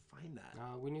did you even find that?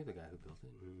 We knew the guy who built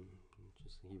it, and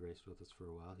he raced with us for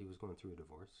a while. He was going through a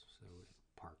divorce, so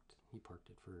he parked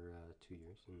it for 2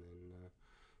 years, and then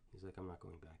he's like, I'm not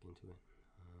going back into it.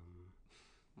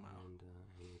 And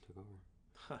he took over.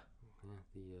 Huh.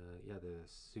 Yeah, the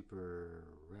Super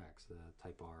Rex, the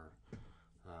Type R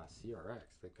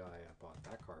CRX, the guy I bought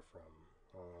that car from,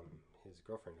 his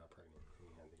girlfriend got pregnant,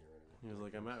 and he had to get rid of it. He was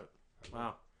like, I'm out.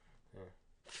 Wow.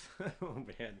 Yeah. Oh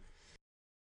man.